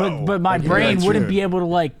 oh no. But my Like, brain that's wouldn't true. be able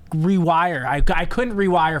to rewire. I couldn't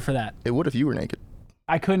rewire for that. It would if you were naked.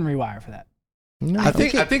 I couldn't rewire for that. No, I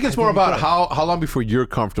think it's more about how long before you're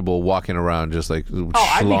comfortable walking around just I'd be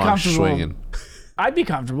schlong comfortable. swinging. I'd be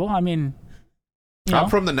comfortable. I mean, I'm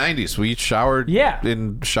from the 90s. We showered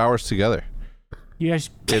in showers together you guys.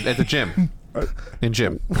 at the gym. In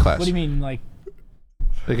gym class. What do you mean, like?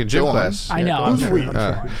 Like in gym Go on. class. I know. I'm sorry.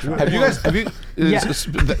 Have you Yeah.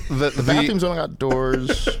 the bathrooms only got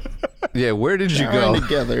doors. Yeah, where did you Showering go?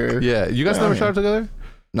 together. Yeah, you guys never showered together?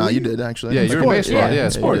 No, you did actually. Yeah, you're in Sports, baseball. Yeah, you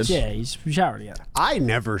sports. did. Yeah, he's showered together. I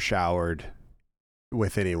never showered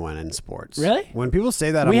with anyone in sports. Really? When people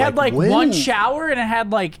say that, We I'm had when? one shower and it had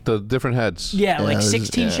The different heads. yeah, it was-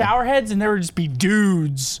 16 yeah. shower heads, and there would just be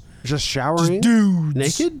dudes. Just showering Dudes.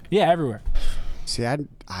 naked. Yeah, everywhere. See,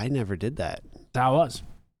 I never did that. That's how it was.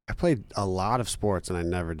 I played a lot of sports and I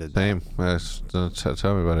never did that. Same.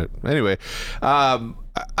 Tell me about it. Anyway,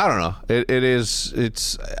 I don't know.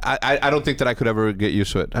 I don't think that I could ever get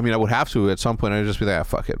used to it. I mean, I would have to at some point. I'd just be like,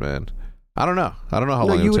 fuck it, man. I don't know how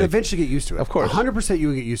long it you would take. eventually get used to it. Of course. 100% you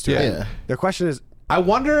would get used to it. Yeah. The question is, I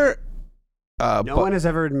wonder. no one has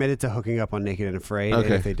ever admitted to hooking up on Naked and Afraid. Okay.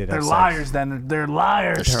 And if they did They're have sex. liars. Then they're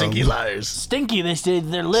liars. Stinky liars. Stinky.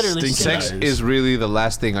 They're literally Stinky. stinky. Sex is really the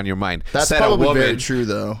last thing on your mind. That's Said probably a woman, very true,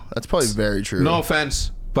 though. That's probably very true. No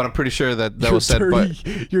offense, but I'm pretty sure that You're was said. But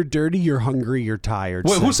dirty. You're dirty. You're hungry. You're tired.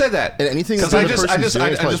 wait, who Sex. said that? And anything Because that I the just person's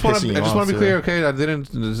doing is probably want pissing you to off, be too. clear. Okay, I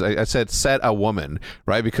didn't. I said a woman,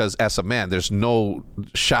 right? Because as a man, there's no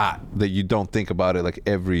shot that you don't think about it like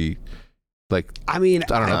every. Like, I mean,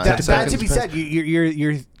 I don't know, 10 that to seconds. be said,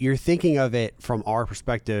 you're thinking of it from our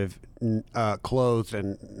perspective, clothed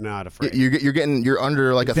and not afraid. You're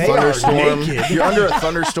under like a They are thunderstorm. naked. You're under a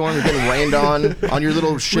thunderstorm. You're getting rained on your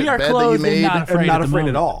little shit We are bed that you clothed and made. not I'm afraid not at the afraid at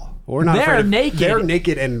moment. all. We're not They're afraid. naked. They're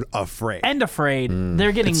naked and afraid. And afraid.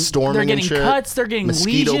 They're getting It's storming They're and getting shit. cuts. They're getting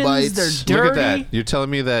Mosquito lesions. bites. They're look dirty. at that. You're telling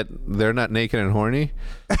me that they're not naked and horny?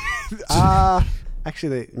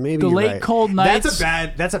 Actually, maybe The you're late right. cold nights.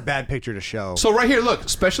 That's a bad picture to show. So right here, look,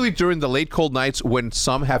 especially during the late cold nights when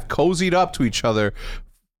some have cozied up to each other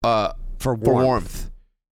for warmth.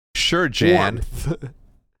 Sure, Jan. Warmth.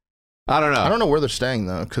 I don't know. I don't know where they're staying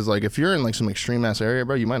though, because like if you're in like some extreme ass area,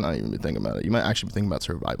 bro, you might not even be thinking about it. You might actually be thinking about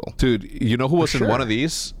survival. Dude, you know who was in sure. one of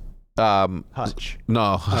these? Hutch.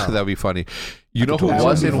 No, that'd be funny. You know who that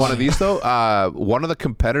was would be in one funny. of these though? One of the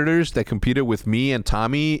competitors that competed with me and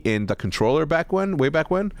Tommy in the controller way back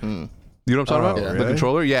when. You know what I'm talking about? Oh, The really?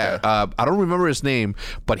 controller? Yeah. I don't remember his name,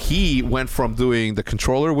 but he went from doing the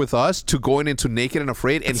controller with us to going into Naked and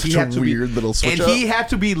Afraid, and he such a had to weird be little switch and up. he had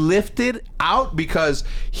to be lifted out because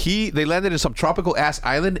they landed in some tropical ass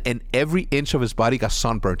island, and every inch of his body got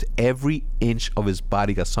sunburned. Every inch of his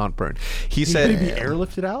body got sunburned. He Could said he be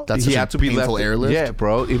airlifted out? That's he such had a to be painful left. airlift. Yeah,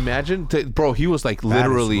 bro. Imagine, bro. He was like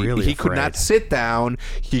literally. really He could not afraid. sit down.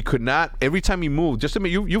 He could not. Every time he moved, just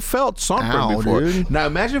admit you felt sunburn Ow, before. dude. Now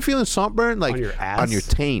imagine feeling sunburn like On your ass? on your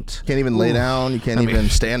taint. Can't even lay down. You can't I mean- even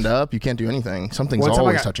stand up. You can't do anything. Something's One time I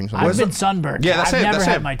always got- touching I've something. been sunburned. Yeah, that's I've him. never That's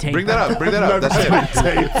had him. my taint Bring that burned. up. Bring that up. That's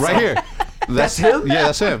him. Right here. That's him? Yeah,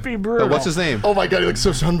 that's him. be brutal. What's his name? Oh my god, he looks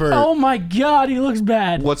so sunburned. Oh my god, he looks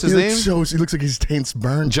bad. What's he his looks name? he looks like his taint's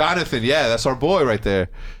burned. Jonathan. Yeah, that's our boy right there.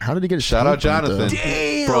 How did he get his Shout out taint burnt, though? Jonathan.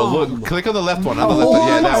 Damn. Bro, look. Click on the left one. On the Oh, left.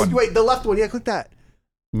 Yeah, that one. wait, the left one. Yeah, click that.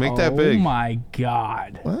 Make that big. Oh my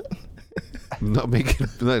god. What? No, make it.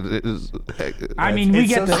 I mean, we It's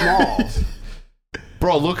get so the small.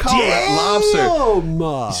 Bro, look how that lobster.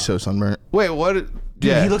 Damn. He's so sunburnt. Wait, what? Dude,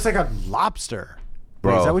 Yeah, he looks like a lobster.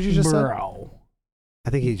 Bro. Wait, is that what you just said? bro. I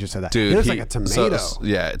think he just said that. dude. he looks like a tomato.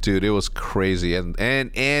 Yeah, dude, it was crazy, and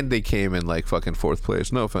they came in like fucking fourth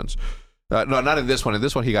place. No offense. No, not in this one. In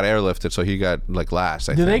this one, he got airlifted, so he got like last.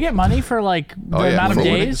 I Do think. they get money for like the Oh yeah, amount of for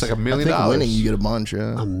winning, days? it's like $1 I million. think winning, you get a bunch.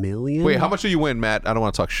 Yeah, A million? Wait, how much do you win, Matt? I don't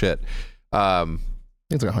want to talk shit.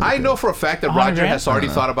 it's like 100. I know for a fact that 100 Roger grand? has already I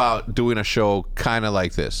don't know. thought about doing a show kind of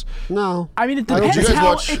like this. No. I mean, it Don't depends you guys how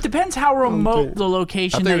watch- it depends how remote think- the I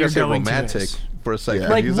location think that you're you're gonna say going romantic to. for a second. Yeah.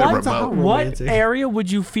 Like He's like what? remote. What Romantic. area would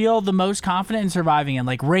you feel the most confident in surviving in?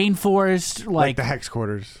 Like rainforest, Like like the hex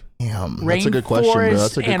quarters. Damn, that's a good question, bro. rainforest,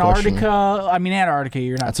 That's a good Antarctica. question. I mean, Antarctica.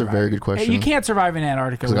 You're not. That's a very surviving. good question. You can't survive in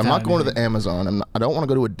Antarctica. Like, I'm not without going to the anything. Amazon. I don't want to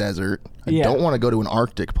go to a desert. I Yeah. don't want to go to an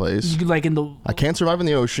Arctic place. You- like in the. I can't survive in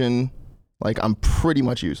the ocean. Like, I'm pretty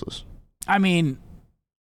much useless. I mean,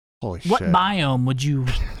 Holy what shit. biome would you?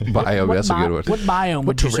 Bio, what that's a bi- good one. What biome What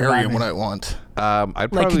would you survive terrarium in? would I want? I'd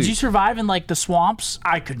Like, probably could you survive in like the swamps?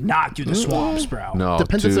 I could not do the swamps, bro. no.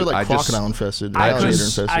 Depends if dude, they're like I just- crocodile infested, I alligator couldn't.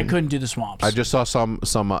 infested. I couldn't do the swamps. I just saw an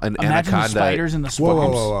imagine the anaconda spiders in the Whoa,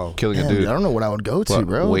 swamps. whoa, whoa, whoa. killing Man, a dude. I don't know what I would go to, What?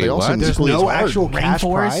 bro. Wait, They all what? seem There's equally no as hard. actual cash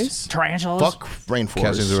Rainforest, prize. tarantulas. Fuck rainforest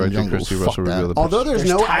Cassidy's and director, jungle. Christy Fuck Russell that. revealed the Although there's There's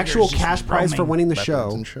no tigers actual just cash prize for roaming. winning the Leopards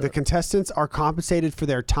show, and shit. the contestants are compensated for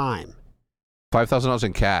their time. $5,000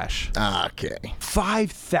 in cash. Okay.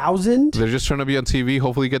 5,000? They're just trying to be on TV.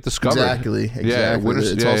 Hopefully, get discovered. Exactly. Yeah, winners-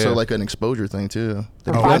 It's yeah, also yeah. like an exposure thing too.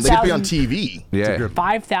 They For could be on 5,000 TV. Yeah,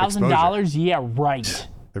 $5,000. Yeah, right.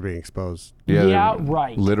 They're being exposed. yeah, Yeah, they're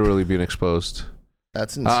right. Literally being exposed.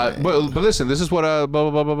 That's insane. But listen, this is what blah, blah,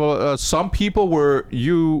 blah, blah, blah. Some people were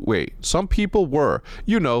made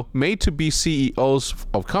to be CEOs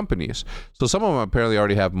of companies. So some of them apparently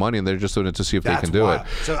already have money, and they're just doing it to see if they can do wild. it.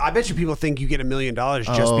 So I bet you people think you get $1 million just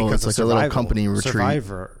Oh, because it's of like a little company retreat.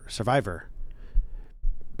 Survivor.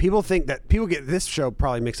 people think that people get this show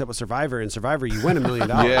probably mixed up with Survivor. In Survivor, you win $1 million.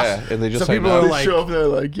 Yeah, and they just So like, people are They like, show up and they're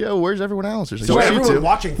like, yo, where's everyone else? There's like, so "Where's everyone YouTube?"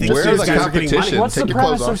 watching thinks Where's these the guys are getting competition? money. What's the Take your clothes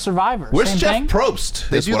premise of off. Survivor? Where's Same Jeff thing? Probst?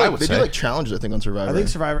 They That's do what I like would they say. do like challenges, I think, on Survivor. I think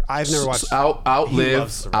Survivor. I've never watched. Outlive,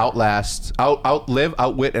 loves Survivor. outlast, outlive,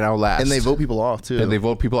 outwit, and outlast. and they vote people off too. and they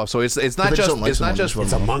vote people off. So it's they not just just don't like it's not someone, just just vote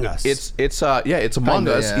It's them off. Among Us. it's Among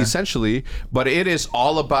Kinda, Us yeah. essentially, but it is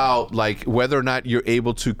all about like whether or not you're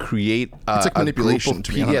able to create It's like a manipulation, group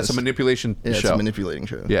to of be yeah, it's a honest. manipulation Yeah, it's show. a manipulating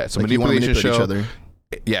show. Yeah, it's a Like, you wanna manipulation manipulate show. each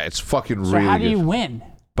other. Yeah, it's fucking So really how do you good. win?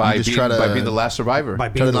 By just being, try to- by being the last survivor. by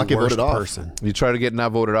Try being to the not get worst voted off. person. You try to get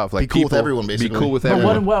not voted off. Like cool with people- everyone, Be basically. cool with But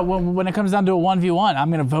everyone. when it comes down to a 1v1, I'm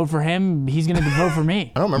going to vote for him. He's going to vote for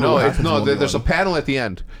me. I don't remember No, what it's, happened. no. to There's a 1v1. panel at the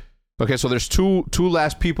end. Okay, so there's two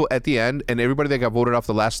last people at the end, and everybody that got voted off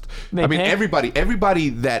the last. They I mean, pick? everybody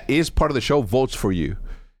that is part of the show votes for you.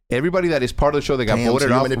 Everybody that is part of the show that got Damn, so voted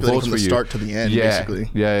you're off manipulating votes from for the you. start to the end, yeah, basically.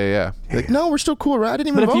 Yeah. Like, no, we're still cool, right? I didn't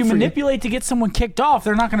even But if vote you for manipulate to get someone kicked off,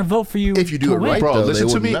 they're not going to vote for you. If you do to it win. right, Bro, though, listen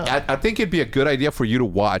they to me. wouldn't know. I think it'd be a good idea for you to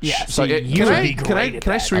watch. Yeah, So, see, you would be great at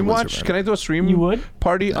can I that. stream I wouldn't watch? survive. Can I do a stream? You would?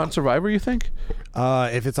 Party on Survivor? You think?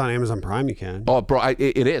 If it's on Amazon Prime, you can. Oh, bro, it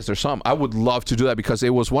is. There's some. I would love to do that because it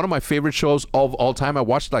was one of my favorite shows of all time. I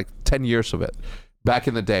watched like 10 years of it back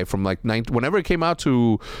in the day, from like whenever it came out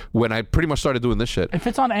to when I pretty much started doing this shit. If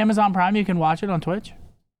it's on Amazon Prime, you can watch it on Twitch.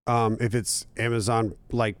 If it's Amazon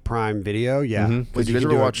like Prime Video, yeah. Mhm. 'Cause Did you guys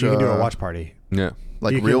can ever do watch, you can do a uh, watch party. Yeah,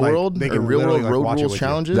 Like You can, Real like- World they or can Real World literally, like, Road watch it Rules with you.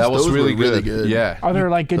 challenges. that was Those really were good. good. Yeah. Are there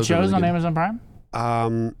like good Those are shows really on good. Amazon Prime?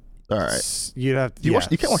 All right. You'd have You yeah,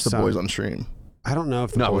 can't watch The some. Boys on stream. I don't know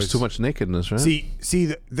if the No, it boys. was too much nakedness, right?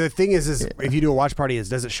 See, the thing is if you do a watch party,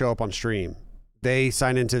 does it show up on stream? They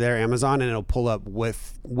sign into their Amazon and it'll pull up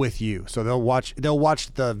with you. So they'll watch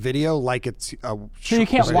the video like it's a. So you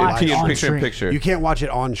can't watch it on picture in stream. picture. You can't watch it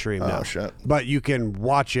on stream. No. Oh shit. But you can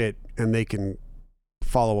watch it and they can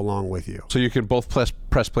follow along with you. So you can both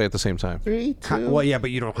press play at the same time. 3, 2. Well, yeah, but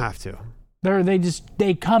you don't have to.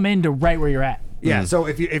 They come into right where you're at. Yeah. So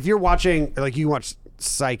if you're watching, like, you watch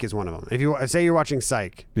Psych is one of them. If you say you're watching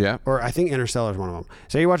Psych, Yeah. or I think Interstellar is one of them.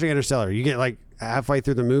 Say you're watching Interstellar, you get like halfway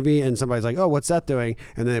through the movie and somebody's like, "Oh, what's Seth doing?"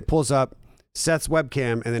 And then it pulls up Seth's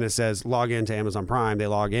webcam and then it says log in to Amazon Prime. They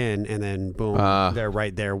log in and then boom, they're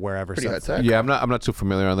right there wherever Pretty high Seth's. tech. Yeah, I'm not too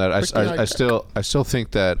familiar on that. Pretty I high still think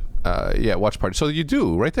that watch party. So you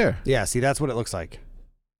do right there. Yeah, see, that's what it looks like.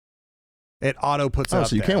 It auto puts it Oh, up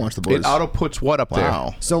so you there. can watch The Boys. It auto puts what up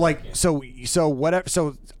Wow. So like so whatever.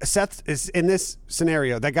 So Seth is in this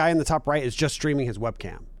scenario. That guy in the top right is just streaming his webcam,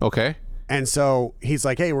 there. Okay. and so he's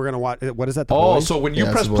like, "Hey, we're gonna watch. What is that? The Oh, Boys? so when you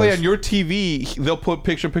Yeah, press it's The play Boys. on your TV, they'll put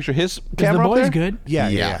picture in picture his Is camera the up boys there? good?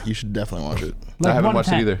 yeah, You should definitely watch it. I Like haven't 1 to watched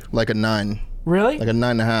it 10. either. Like a 9. Really? Like a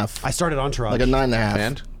 9.5. I started Entourage. Like a 9.5.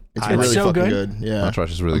 And It's It's really so fucking good? good. Yeah.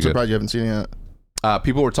 Entourage is really I'm good. surprised you haven't seen it yet.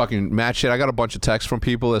 People were talking mad shit. I got a bunch of texts from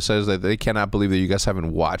people that says that they cannot believe that you guys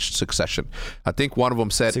haven't watched Succession. I think one of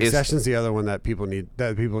them said Succession's the other one that people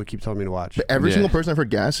keep telling me to watch. But every Yeah. single person I've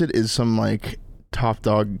heard gas it is some like top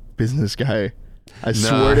dog business guy. I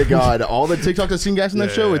swear to God, all the TikToks I've seen gas in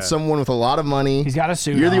that show, it's someone with a lot of money. He's got a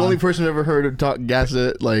suit You're the on. only person I've ever heard of talk gas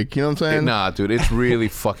it. Like, you know what I'm saying? Nah, dude, it's really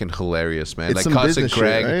fucking hilarious, man. It's Like some Cousin business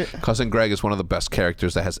Greg, shit, right? Cousin Greg is one of the best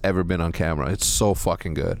characters that has ever been on camera. It's so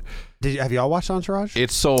fucking good. Have y'all watched Entourage?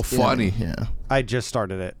 It's so funny. Yeah. I just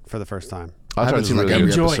started it for the first time. I haven't Entourage is seen like really every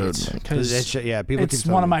good. Enjoy episode. it Like, because Yeah, people keep it's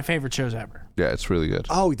telling one of me. my favorite shows ever. Yeah, it's really good.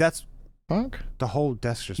 Oh, that's fuck. the whole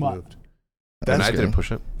desk just What? moved. And That's I didn't good.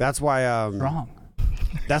 push it. That's why. Wrong.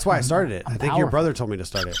 That's why I started it. I think your powerful. brother told me to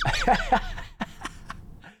start it.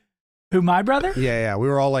 Who, my brother? Yeah. We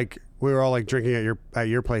were all like drinking at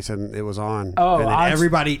your place, and it was on. Oh, and then I-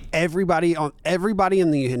 everybody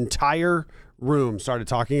in the entire room started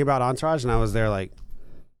talking about Entourage, and I was there like,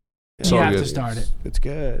 So you have good. to start it. it's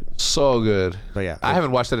good. So good. But yeah, I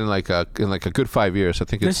haven't watched it in like a good 5 years. I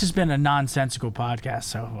think This it's has been a nonsensical podcast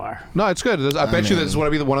so far. no, it's good. I bet you that it's one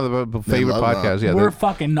of the favorite love podcasts. that. Yeah, We're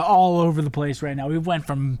fucking all over the place right now. We went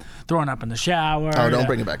from throwing up in the shower. Oh, don't to-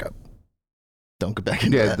 bring it back up. Don't get back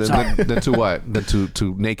into yeah. that. Then to what? Then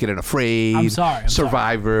to Naked and Afraid. I'm sorry.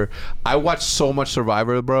 Survivor. I watched so much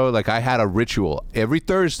Survivor, bro. Like I had a ritual. Every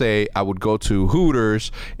Thursday, I would go to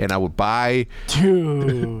Hooters and I would buy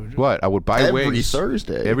Dude. what? I would buy Every wings.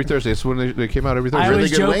 Thursday. Every Thursday. It's when they came out every Thursday. I always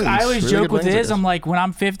good joke. wings. I always Really joke good with wings, I Iz. guess. I'm like, when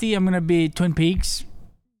I'm 50, I'm gonna be Twin Peaks,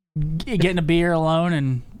 getting a beer alone,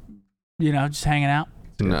 and just hanging out.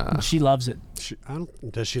 Nah. She loves it.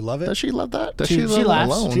 Does she love it? Does she love that? Does She she love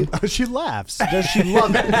laughs. alone? She laughs. Does she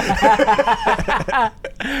love it?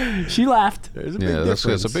 She laughed. There's a big Yeah, that's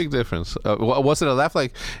good. It's a difference. big difference. Was it a laugh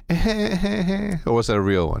like, or was it a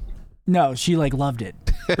real one? No, she like loved it.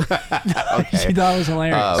 Okay. She thought it was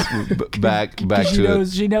hilarious. Back she to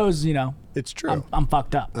knows, she knows, you know, It's true. I'm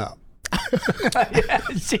fucked up. Oh. Yeah,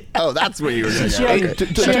 Oh, that's what you were saying. She,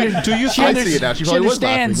 Okay. do you she, I see it now. She she probably was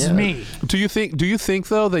understands laughing, me. Do you think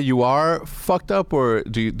though that you are fucked up, or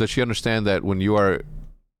does she understand that when you are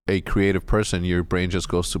a creative person, your brain just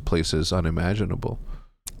goes to places unimaginable?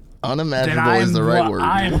 Then Unimaginable is the right word.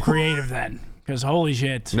 I am creative then, because holy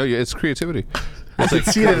shit. No, it's creativity. I can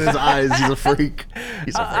see it in his eyes. He's a freak.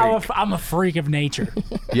 He's a freak. I'm a freak of nature.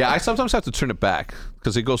 Yeah, I sometimes have to turn it back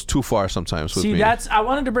because it goes too far sometimes with See, me. I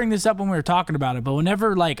wanted to bring this up when we were talking about it, but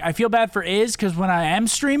whenever, like, I feel bad for because when I am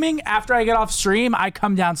streaming, after I get off stream, I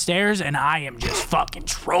come downstairs and I am just fucking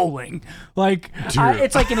trolling. Like,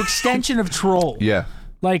 it's like an extension of troll. Yeah.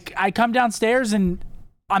 Like, I come downstairs and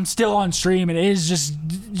I'm still on stream and it is just,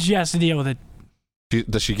 she has to deal with it.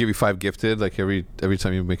 Does she give you 5 gifted like every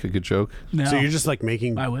time you make a good joke? No. So you're just like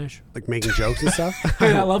making I wish. jokes and stuff?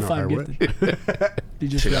 I love No, Five I would. Gifted. You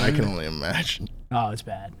just Dude, go, I can only imagine. oh, it's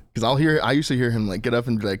bad. Because I used to hear him like get up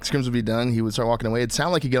and be like, scrims would be done. He would start walking away. It'd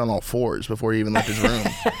sound like he'd get on all fours before he even left his room.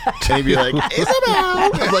 And he'd be like, Isabel!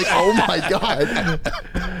 I'm like, oh my God.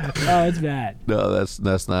 Oh, it's bad. No, that's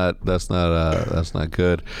not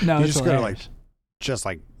good. No, You it's just gotta hilarious.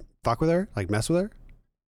 like fuck with her, like mess with her.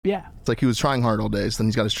 Yeah. It's like he was trying hard all day, so then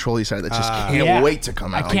he's got his trolley side that just can't Yeah. wait to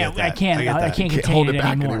come out. I can't Can't contain hold it it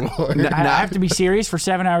back anymore. anymore. I have to be serious for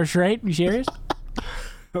 7 hours straight. You serious?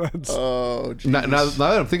 Oh, Now that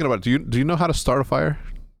I'm thinking about it, do you know how to start a fire?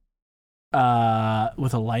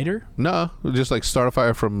 With a lighter? No, just like start a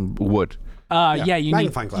fire from wood. Yeah, you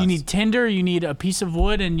magnifying glass. need tinder, you need a piece of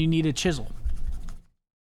wood, and you need a chisel.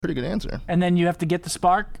 Pretty good answer. And then you have to get the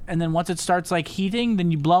spark, and then once it starts like heating, then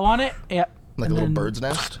you blow on it. Yeah. Like and a little then- bird's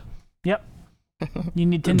nest. Yep. You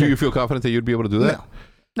need tinder. Do you feel confident that you'd be able to do that?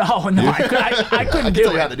 No, I couldn't I do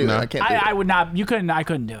tell you how to it. do No. it. I can't do it. I would not. You couldn't. I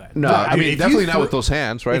couldn't do it. No, I dude, mean if definitely you not threw- with those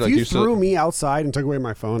hands, right? If Like you still- threw me outside and took away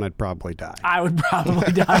my phone, I'd probably die. I would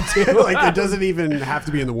probably die too. Like it doesn't even have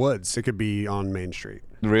to be in the woods. It could be on Main Street.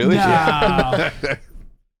 really. No.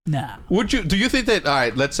 Nah. Would you? Do you think that? All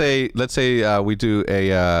right. Let's say we do a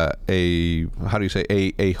how do you say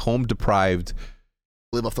a home deprived.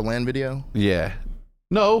 Live off the land video. Yeah.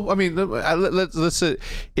 No, I mean let's say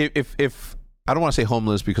if I don't want to say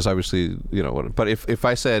homeless because obviously but if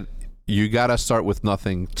I said you gotta start with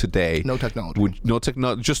nothing today, No technology.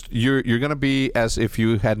 just you're gonna be as if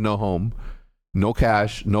you had no home, no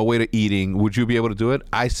cash, no way to eating. Would you be able to do it?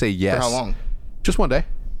 I say yes. For how long? Just one day.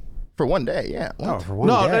 For one day, yeah. Oh, for one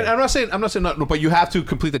No, day. I'm not saying no, but you have to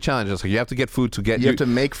complete the challenge. It's like you have to get food to get. You have to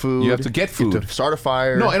make food. You have to get You have food. to start a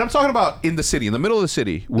fire. No, and I'm talking about in the city, in the middle of the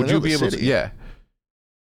city. Would middle you of be the able to? city? Yeah,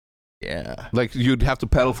 yeah. like you'd have to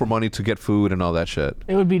pedal for money to get food and all that shit.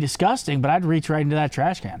 It would be disgusting, but I'd reach right into that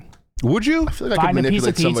trash can. Would you? I feel like I Find could a piece of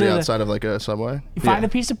manipulate somebody pizza that- outside of like a subway. You find Yeah. a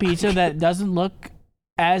piece of pizza that doesn't look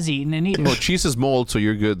as eaten and eaten. Well, cheese is mold, so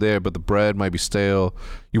you're good there, but the bread might be stale.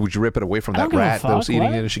 Would you rip it away from I don't that give a rat that was fuck, eating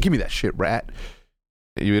what? it? And she give me that shit, rat.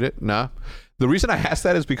 You eat it? Nah. The reason I asked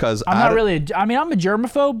that is because I'm not really. I'm a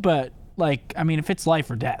germaphobe, but like, if it's life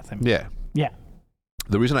or death. Yeah. Yeah.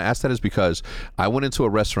 The reason I asked that is because I went into a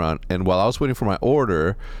restaurant and while I was waiting for my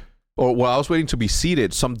order, or while I was waiting to be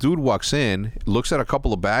seated, some dude walks in, looks at a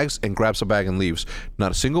couple of bags, and grabs a bag and leaves.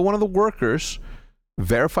 Not a single one of the workers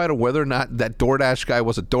verified whether or not that DoorDash guy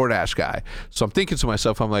was a DoorDash guy. So I'm thinking to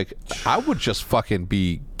myself, I'm like, I would just fucking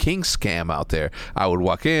be king scam out there. I would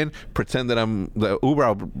walk in, pretend that I'm the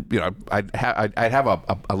Uber. I'd have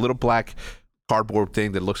a little black cardboard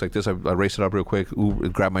thing that looks like this. I race it up real quick, Uber,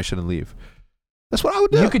 grab my shit and leave. That's what I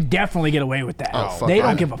would do. You could definitely get away with that. Oh, fuck They don't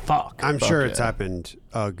yeah. give a fuck. I'm Fuck sure it's yeah. happened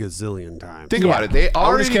a gazillion times. Think about Yeah. it. They I would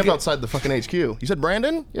already just camp outside the fucking HQ. You said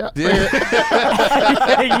Brandon? Yeah. Yeah.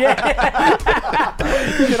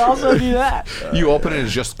 You could also do that. You open it,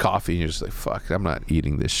 it's just coffee, and you're just like, fuck, I'm not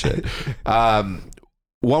eating this shit.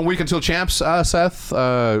 1 week until champs, Seth.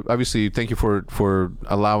 Obviously, thank you for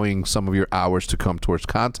allowing some of your hours to come towards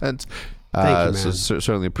content. Thank you, so man.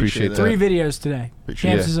 certainly appreciate Appreciate that. 3 videos today.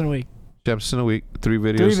 Appreciate Champs it. is in a week. Champs in a week, 3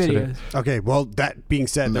 videos. 3 today. videos. Okay, well, that being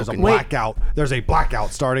said, there's a Milking. blackout. There's a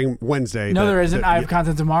blackout starting Wednesday. No, that- there isn't. that- I have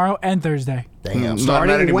content tomorrow and Thursday. Damn. Not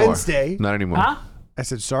starting anymore. Wednesday. Not anymore. Huh? I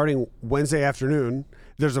said starting Wednesday afternoon.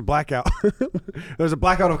 There's a blackout. There's a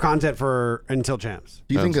blackout of content for until champs.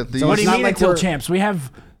 Do you think that these? So What do it's you not mean like until we're- champs? We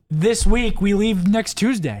have this week. We leave next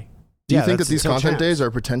Tuesday. do you Yeah, think that that's these until content champs. days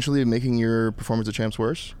are potentially making your performance at champs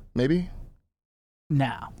worse? Maybe.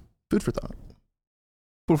 Now. Food for thought.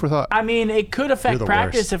 Food for thought. I mean, it could You're affect the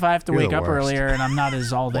practice worst. if I have to You're wake the up worst. earlier and I'm not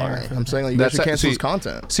as all there. I'm saying like you guys should cancel his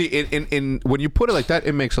content. See, in when you put it like that,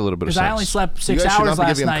 it makes a little bit of Because sense. I only slept You 6 guys should hours not be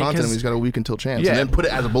last giving him night. content when 'cause he's got a week until chance, Yeah. and then put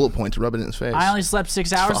it as a bullet point to rub it in his face. I only slept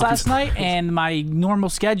 6 hours last night, and my normal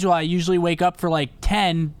schedule, I usually wake up for like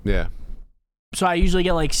 10, Yeah. so I usually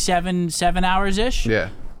get like 7 hours ish. Yeah.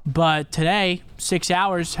 But today, 6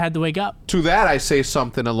 hours, had to wake up. To that, I say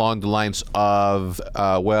something along the lines of,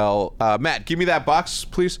 Matt, give me that box,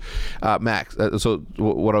 please. Matt,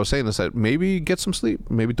 what I was saying is that maybe get some sleep.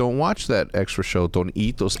 Maybe don't watch that extra show. Don't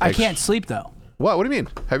eat those I can't sleep though. What? What do you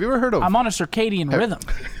mean? Have you ever heard of... I'm on a circadian rhythm.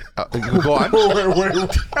 Go on.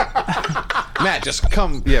 Matt, just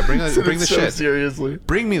come. Yeah, bring the so shit. seriously.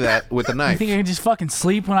 Bring me that with a I knife. think I can just fucking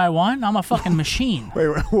sleep when I want? I'm a fucking machine. Wait,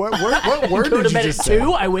 what word Go did to you bed just at say?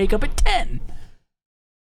 2, I wake up at 10.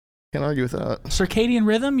 Can't argue with that. Circadian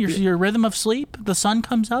rhythm, your rhythm of sleep. The sun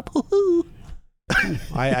comes up. Woohoo. It's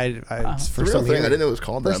It's a first real time thing. I hearing. didn't know it was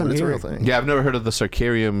called that, First but time it's a real hearing. thing. Yeah, I've never heard of the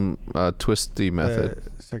circadian twisty method.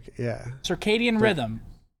 Yeah. Circadian rhythm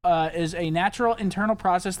is a natural internal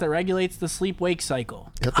process that regulates the sleep-wake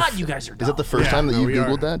cycle. Is that the God, you guys are dumb. Is that the first Yeah, time that no, you we are.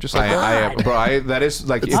 Googled that? Just like that? That is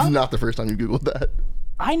like... It's not the first time you Googled that.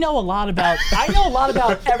 I know a lot about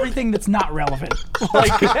everything that's not relevant.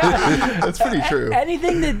 Like, That's pretty true.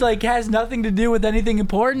 anything that like has nothing to do with anything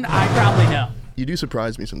important, I probably know. You do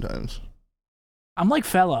surprise me sometimes. I'm like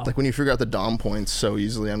fellow. Like when you figure out the Dom points so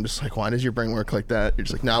easily, I'm just like, why does your brain work like that? You're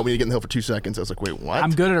just like, nah, we need to get in the hill for 2 seconds. I was like, wait, what?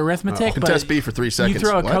 I'm good at arithmetic, but Contest B for 3 seconds. you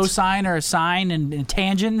throw a What? cosine or a sine and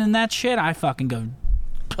tangent and that shit, I fucking go.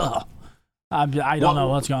 Ugh. I don't know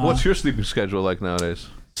what's going on. What's your sleeping schedule like nowadays?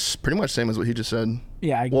 It's pretty much same as what he just said.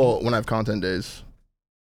 Yeah. Well, when I have content days.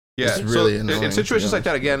 Yeah, It's really so annoying, in situations to be like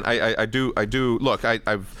that, again, I do look.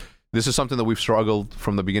 This is something that we've struggled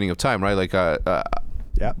from the beginning of time, right? Like,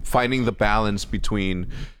 finding the balance between,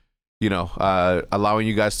 allowing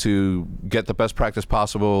you guys to get the best practice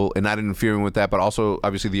possible and not interfering with that, but also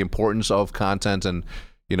obviously the importance of content and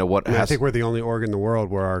what I has. think we're the only org in the world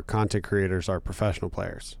where our content creators are professional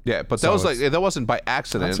players. Yeah, but So that wasn't by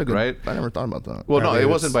accident, That's a good, right? I never thought about that. Well, no, I mean, it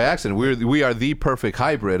wasn't by accident. We are the perfect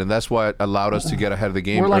hybrid, and that's what allowed us to get ahead of the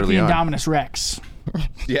game We're like early the on. Indominus Rex.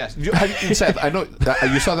 Yes, Seth, I know.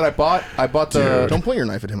 You saw that I bought the. Don't point your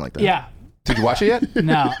knife at him like that. Yeah. Did you watch it yet?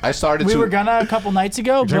 No. I started We to. were gonna a couple nights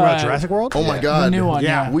ago, Talking but about Jurassic World? Oh my God. the new one.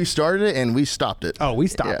 Yeah. We started it and we stopped it. Oh, we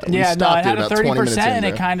stopped. we Yeah, no, stopped it had a about 20 minutes 30%, and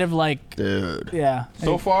in it kind of like, Dude. yeah.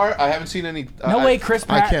 So far, I haven't seen any. No way, Chris I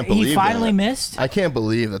Pratt. can't He believe finally that. missed. I can't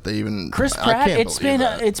believe that they even. Chris I Pratt. can't It's believe been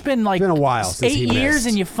that. it's been like It's been a while since 8 he years, missed.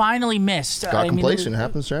 and you finally missed. Got I mean, complacent. It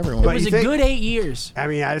happens to everyone. It But was you a think- good 8 years. I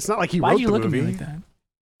mean, it's not like he Why'd wrote you the look at movie. me like that?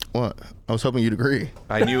 What? I was hoping you'd agree.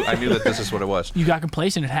 I knew that this is what it was. You got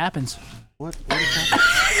complacent. It happens. What?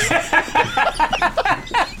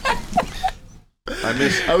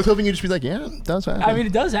 I was hoping you'd just be like, yeah, it does happen. I mean,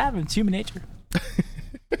 it does happen. It's human nature.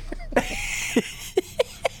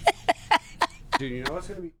 Dude, you know what's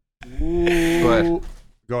going to be... Go ahead.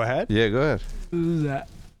 Go ahead? Yeah, go ahead. Who's that?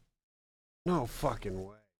 No fucking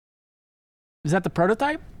way. Is that the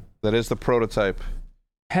prototype? That is the prototype.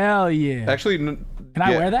 Hell yeah. Actually, Can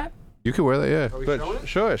I wear that? You can wear that. Yeah. we Good.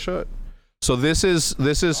 showing it? Show it. So this is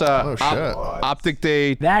shit. Optic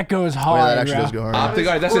Day. That goes Oh, hard, yeah, that actually bro. does go hard. Optic.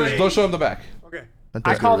 All right, that's it. Don't show him the back. Okay. That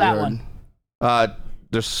I does call go that really one. hard.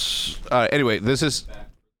 There's. Anyway, this is.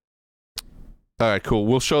 All right, cool.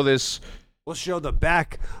 We'll show this. We'll show the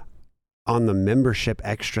back on the membership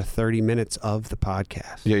extra 30 minutes of the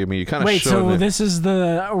podcast. Yeah, I mean, you kind of Wait, showed so it. this is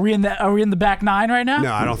the? Are we in the back 9 right now?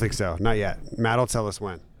 No, I don't think so. Not yet. Matt will tell us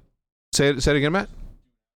when. Say it again, Matt.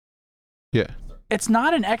 Yeah. It's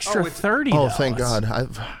not an extra 30. Oh, though. thank It's- God.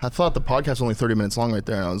 I thought the podcast was only 30 minutes long right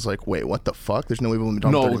there, and I was like, wait, what the fuck? There's no way we'll be done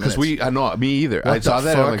in No, 30 because minutes. I know, me either. What I saw the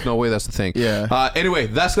that. And I'm fuck? like, no way, that's the thing. Yeah. Anyway,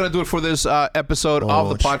 that's going to do it for this episode of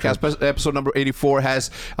Oh, the podcast. Episode number 84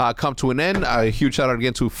 has come to an end. A huge shout out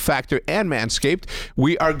again to Factor and Manscaped.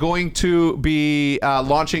 We are going to be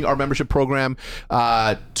launching our membership program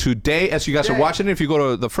today. As you guys are watching it, if you go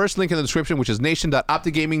to the first link in the description, which is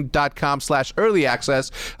nation.optigaming.com/early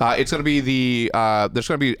access, it's going to be there's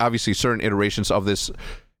going to be obviously certain iterations of this.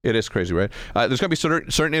 It is crazy, right? There's going to be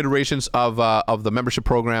certain iterations of the membership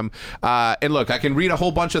program. And look, I can read a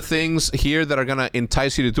whole bunch of things here that are going to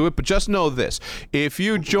entice you to do it, but just know this. If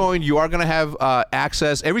you join, you are going to have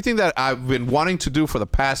access, everything that I've been wanting to do for the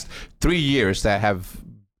past 3 years that have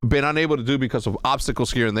been unable to do because of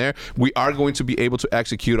obstacles here and there, we are going to be able to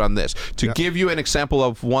execute on this. To give you an example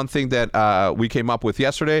of one thing that we came up with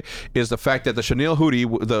yesterday is the fact that the chenille hoodie,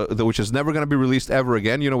 which is never going to be released ever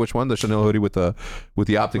again. You know which one? The chenille hoodie with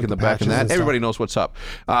the optic in the back and that. Everybody knows what's up.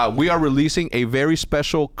 We are releasing a very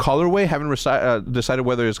special colorway. Haven't decided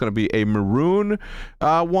whether it's going to be a maroon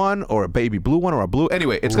one or a baby blue one or a blue.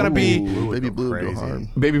 Anyway, it's going to be baby blue. Go hard.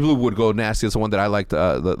 Baby blue would go nasty. It's the one that I like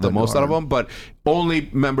the most out of them, but only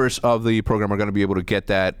members of the program are going to be able to get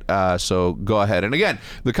that, so go ahead. And again,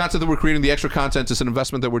 the content that we're creating, the extra content, is an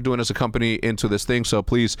investment that we're doing as a company into this thing, so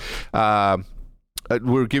please,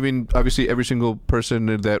 we're giving, obviously, every single person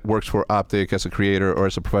that works for Optic as a creator or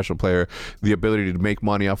as a professional player the ability to make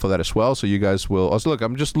money off of that as well, so you guys will also, look,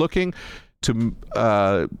 I'm just looking to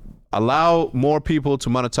allow more people to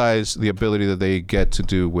monetize the ability that they get to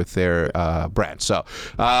do with their brand. So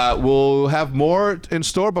we'll have more in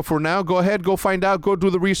store, but for now, go ahead, go find out, go do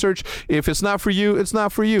the research. If it's not for you, it's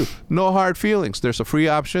not for you. No hard feelings. There's a free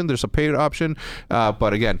option, there's a paid option,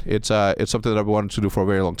 but again, it's something that I've wanted to do for a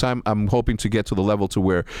very long time. I'm hoping to get to the level to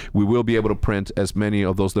where we will be able to print as many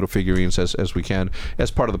of those little figurines as we can as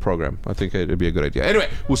part of the program. I think it'd be a good idea. Anyway,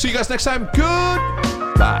 we'll see you guys next time.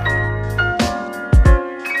 Goodbye.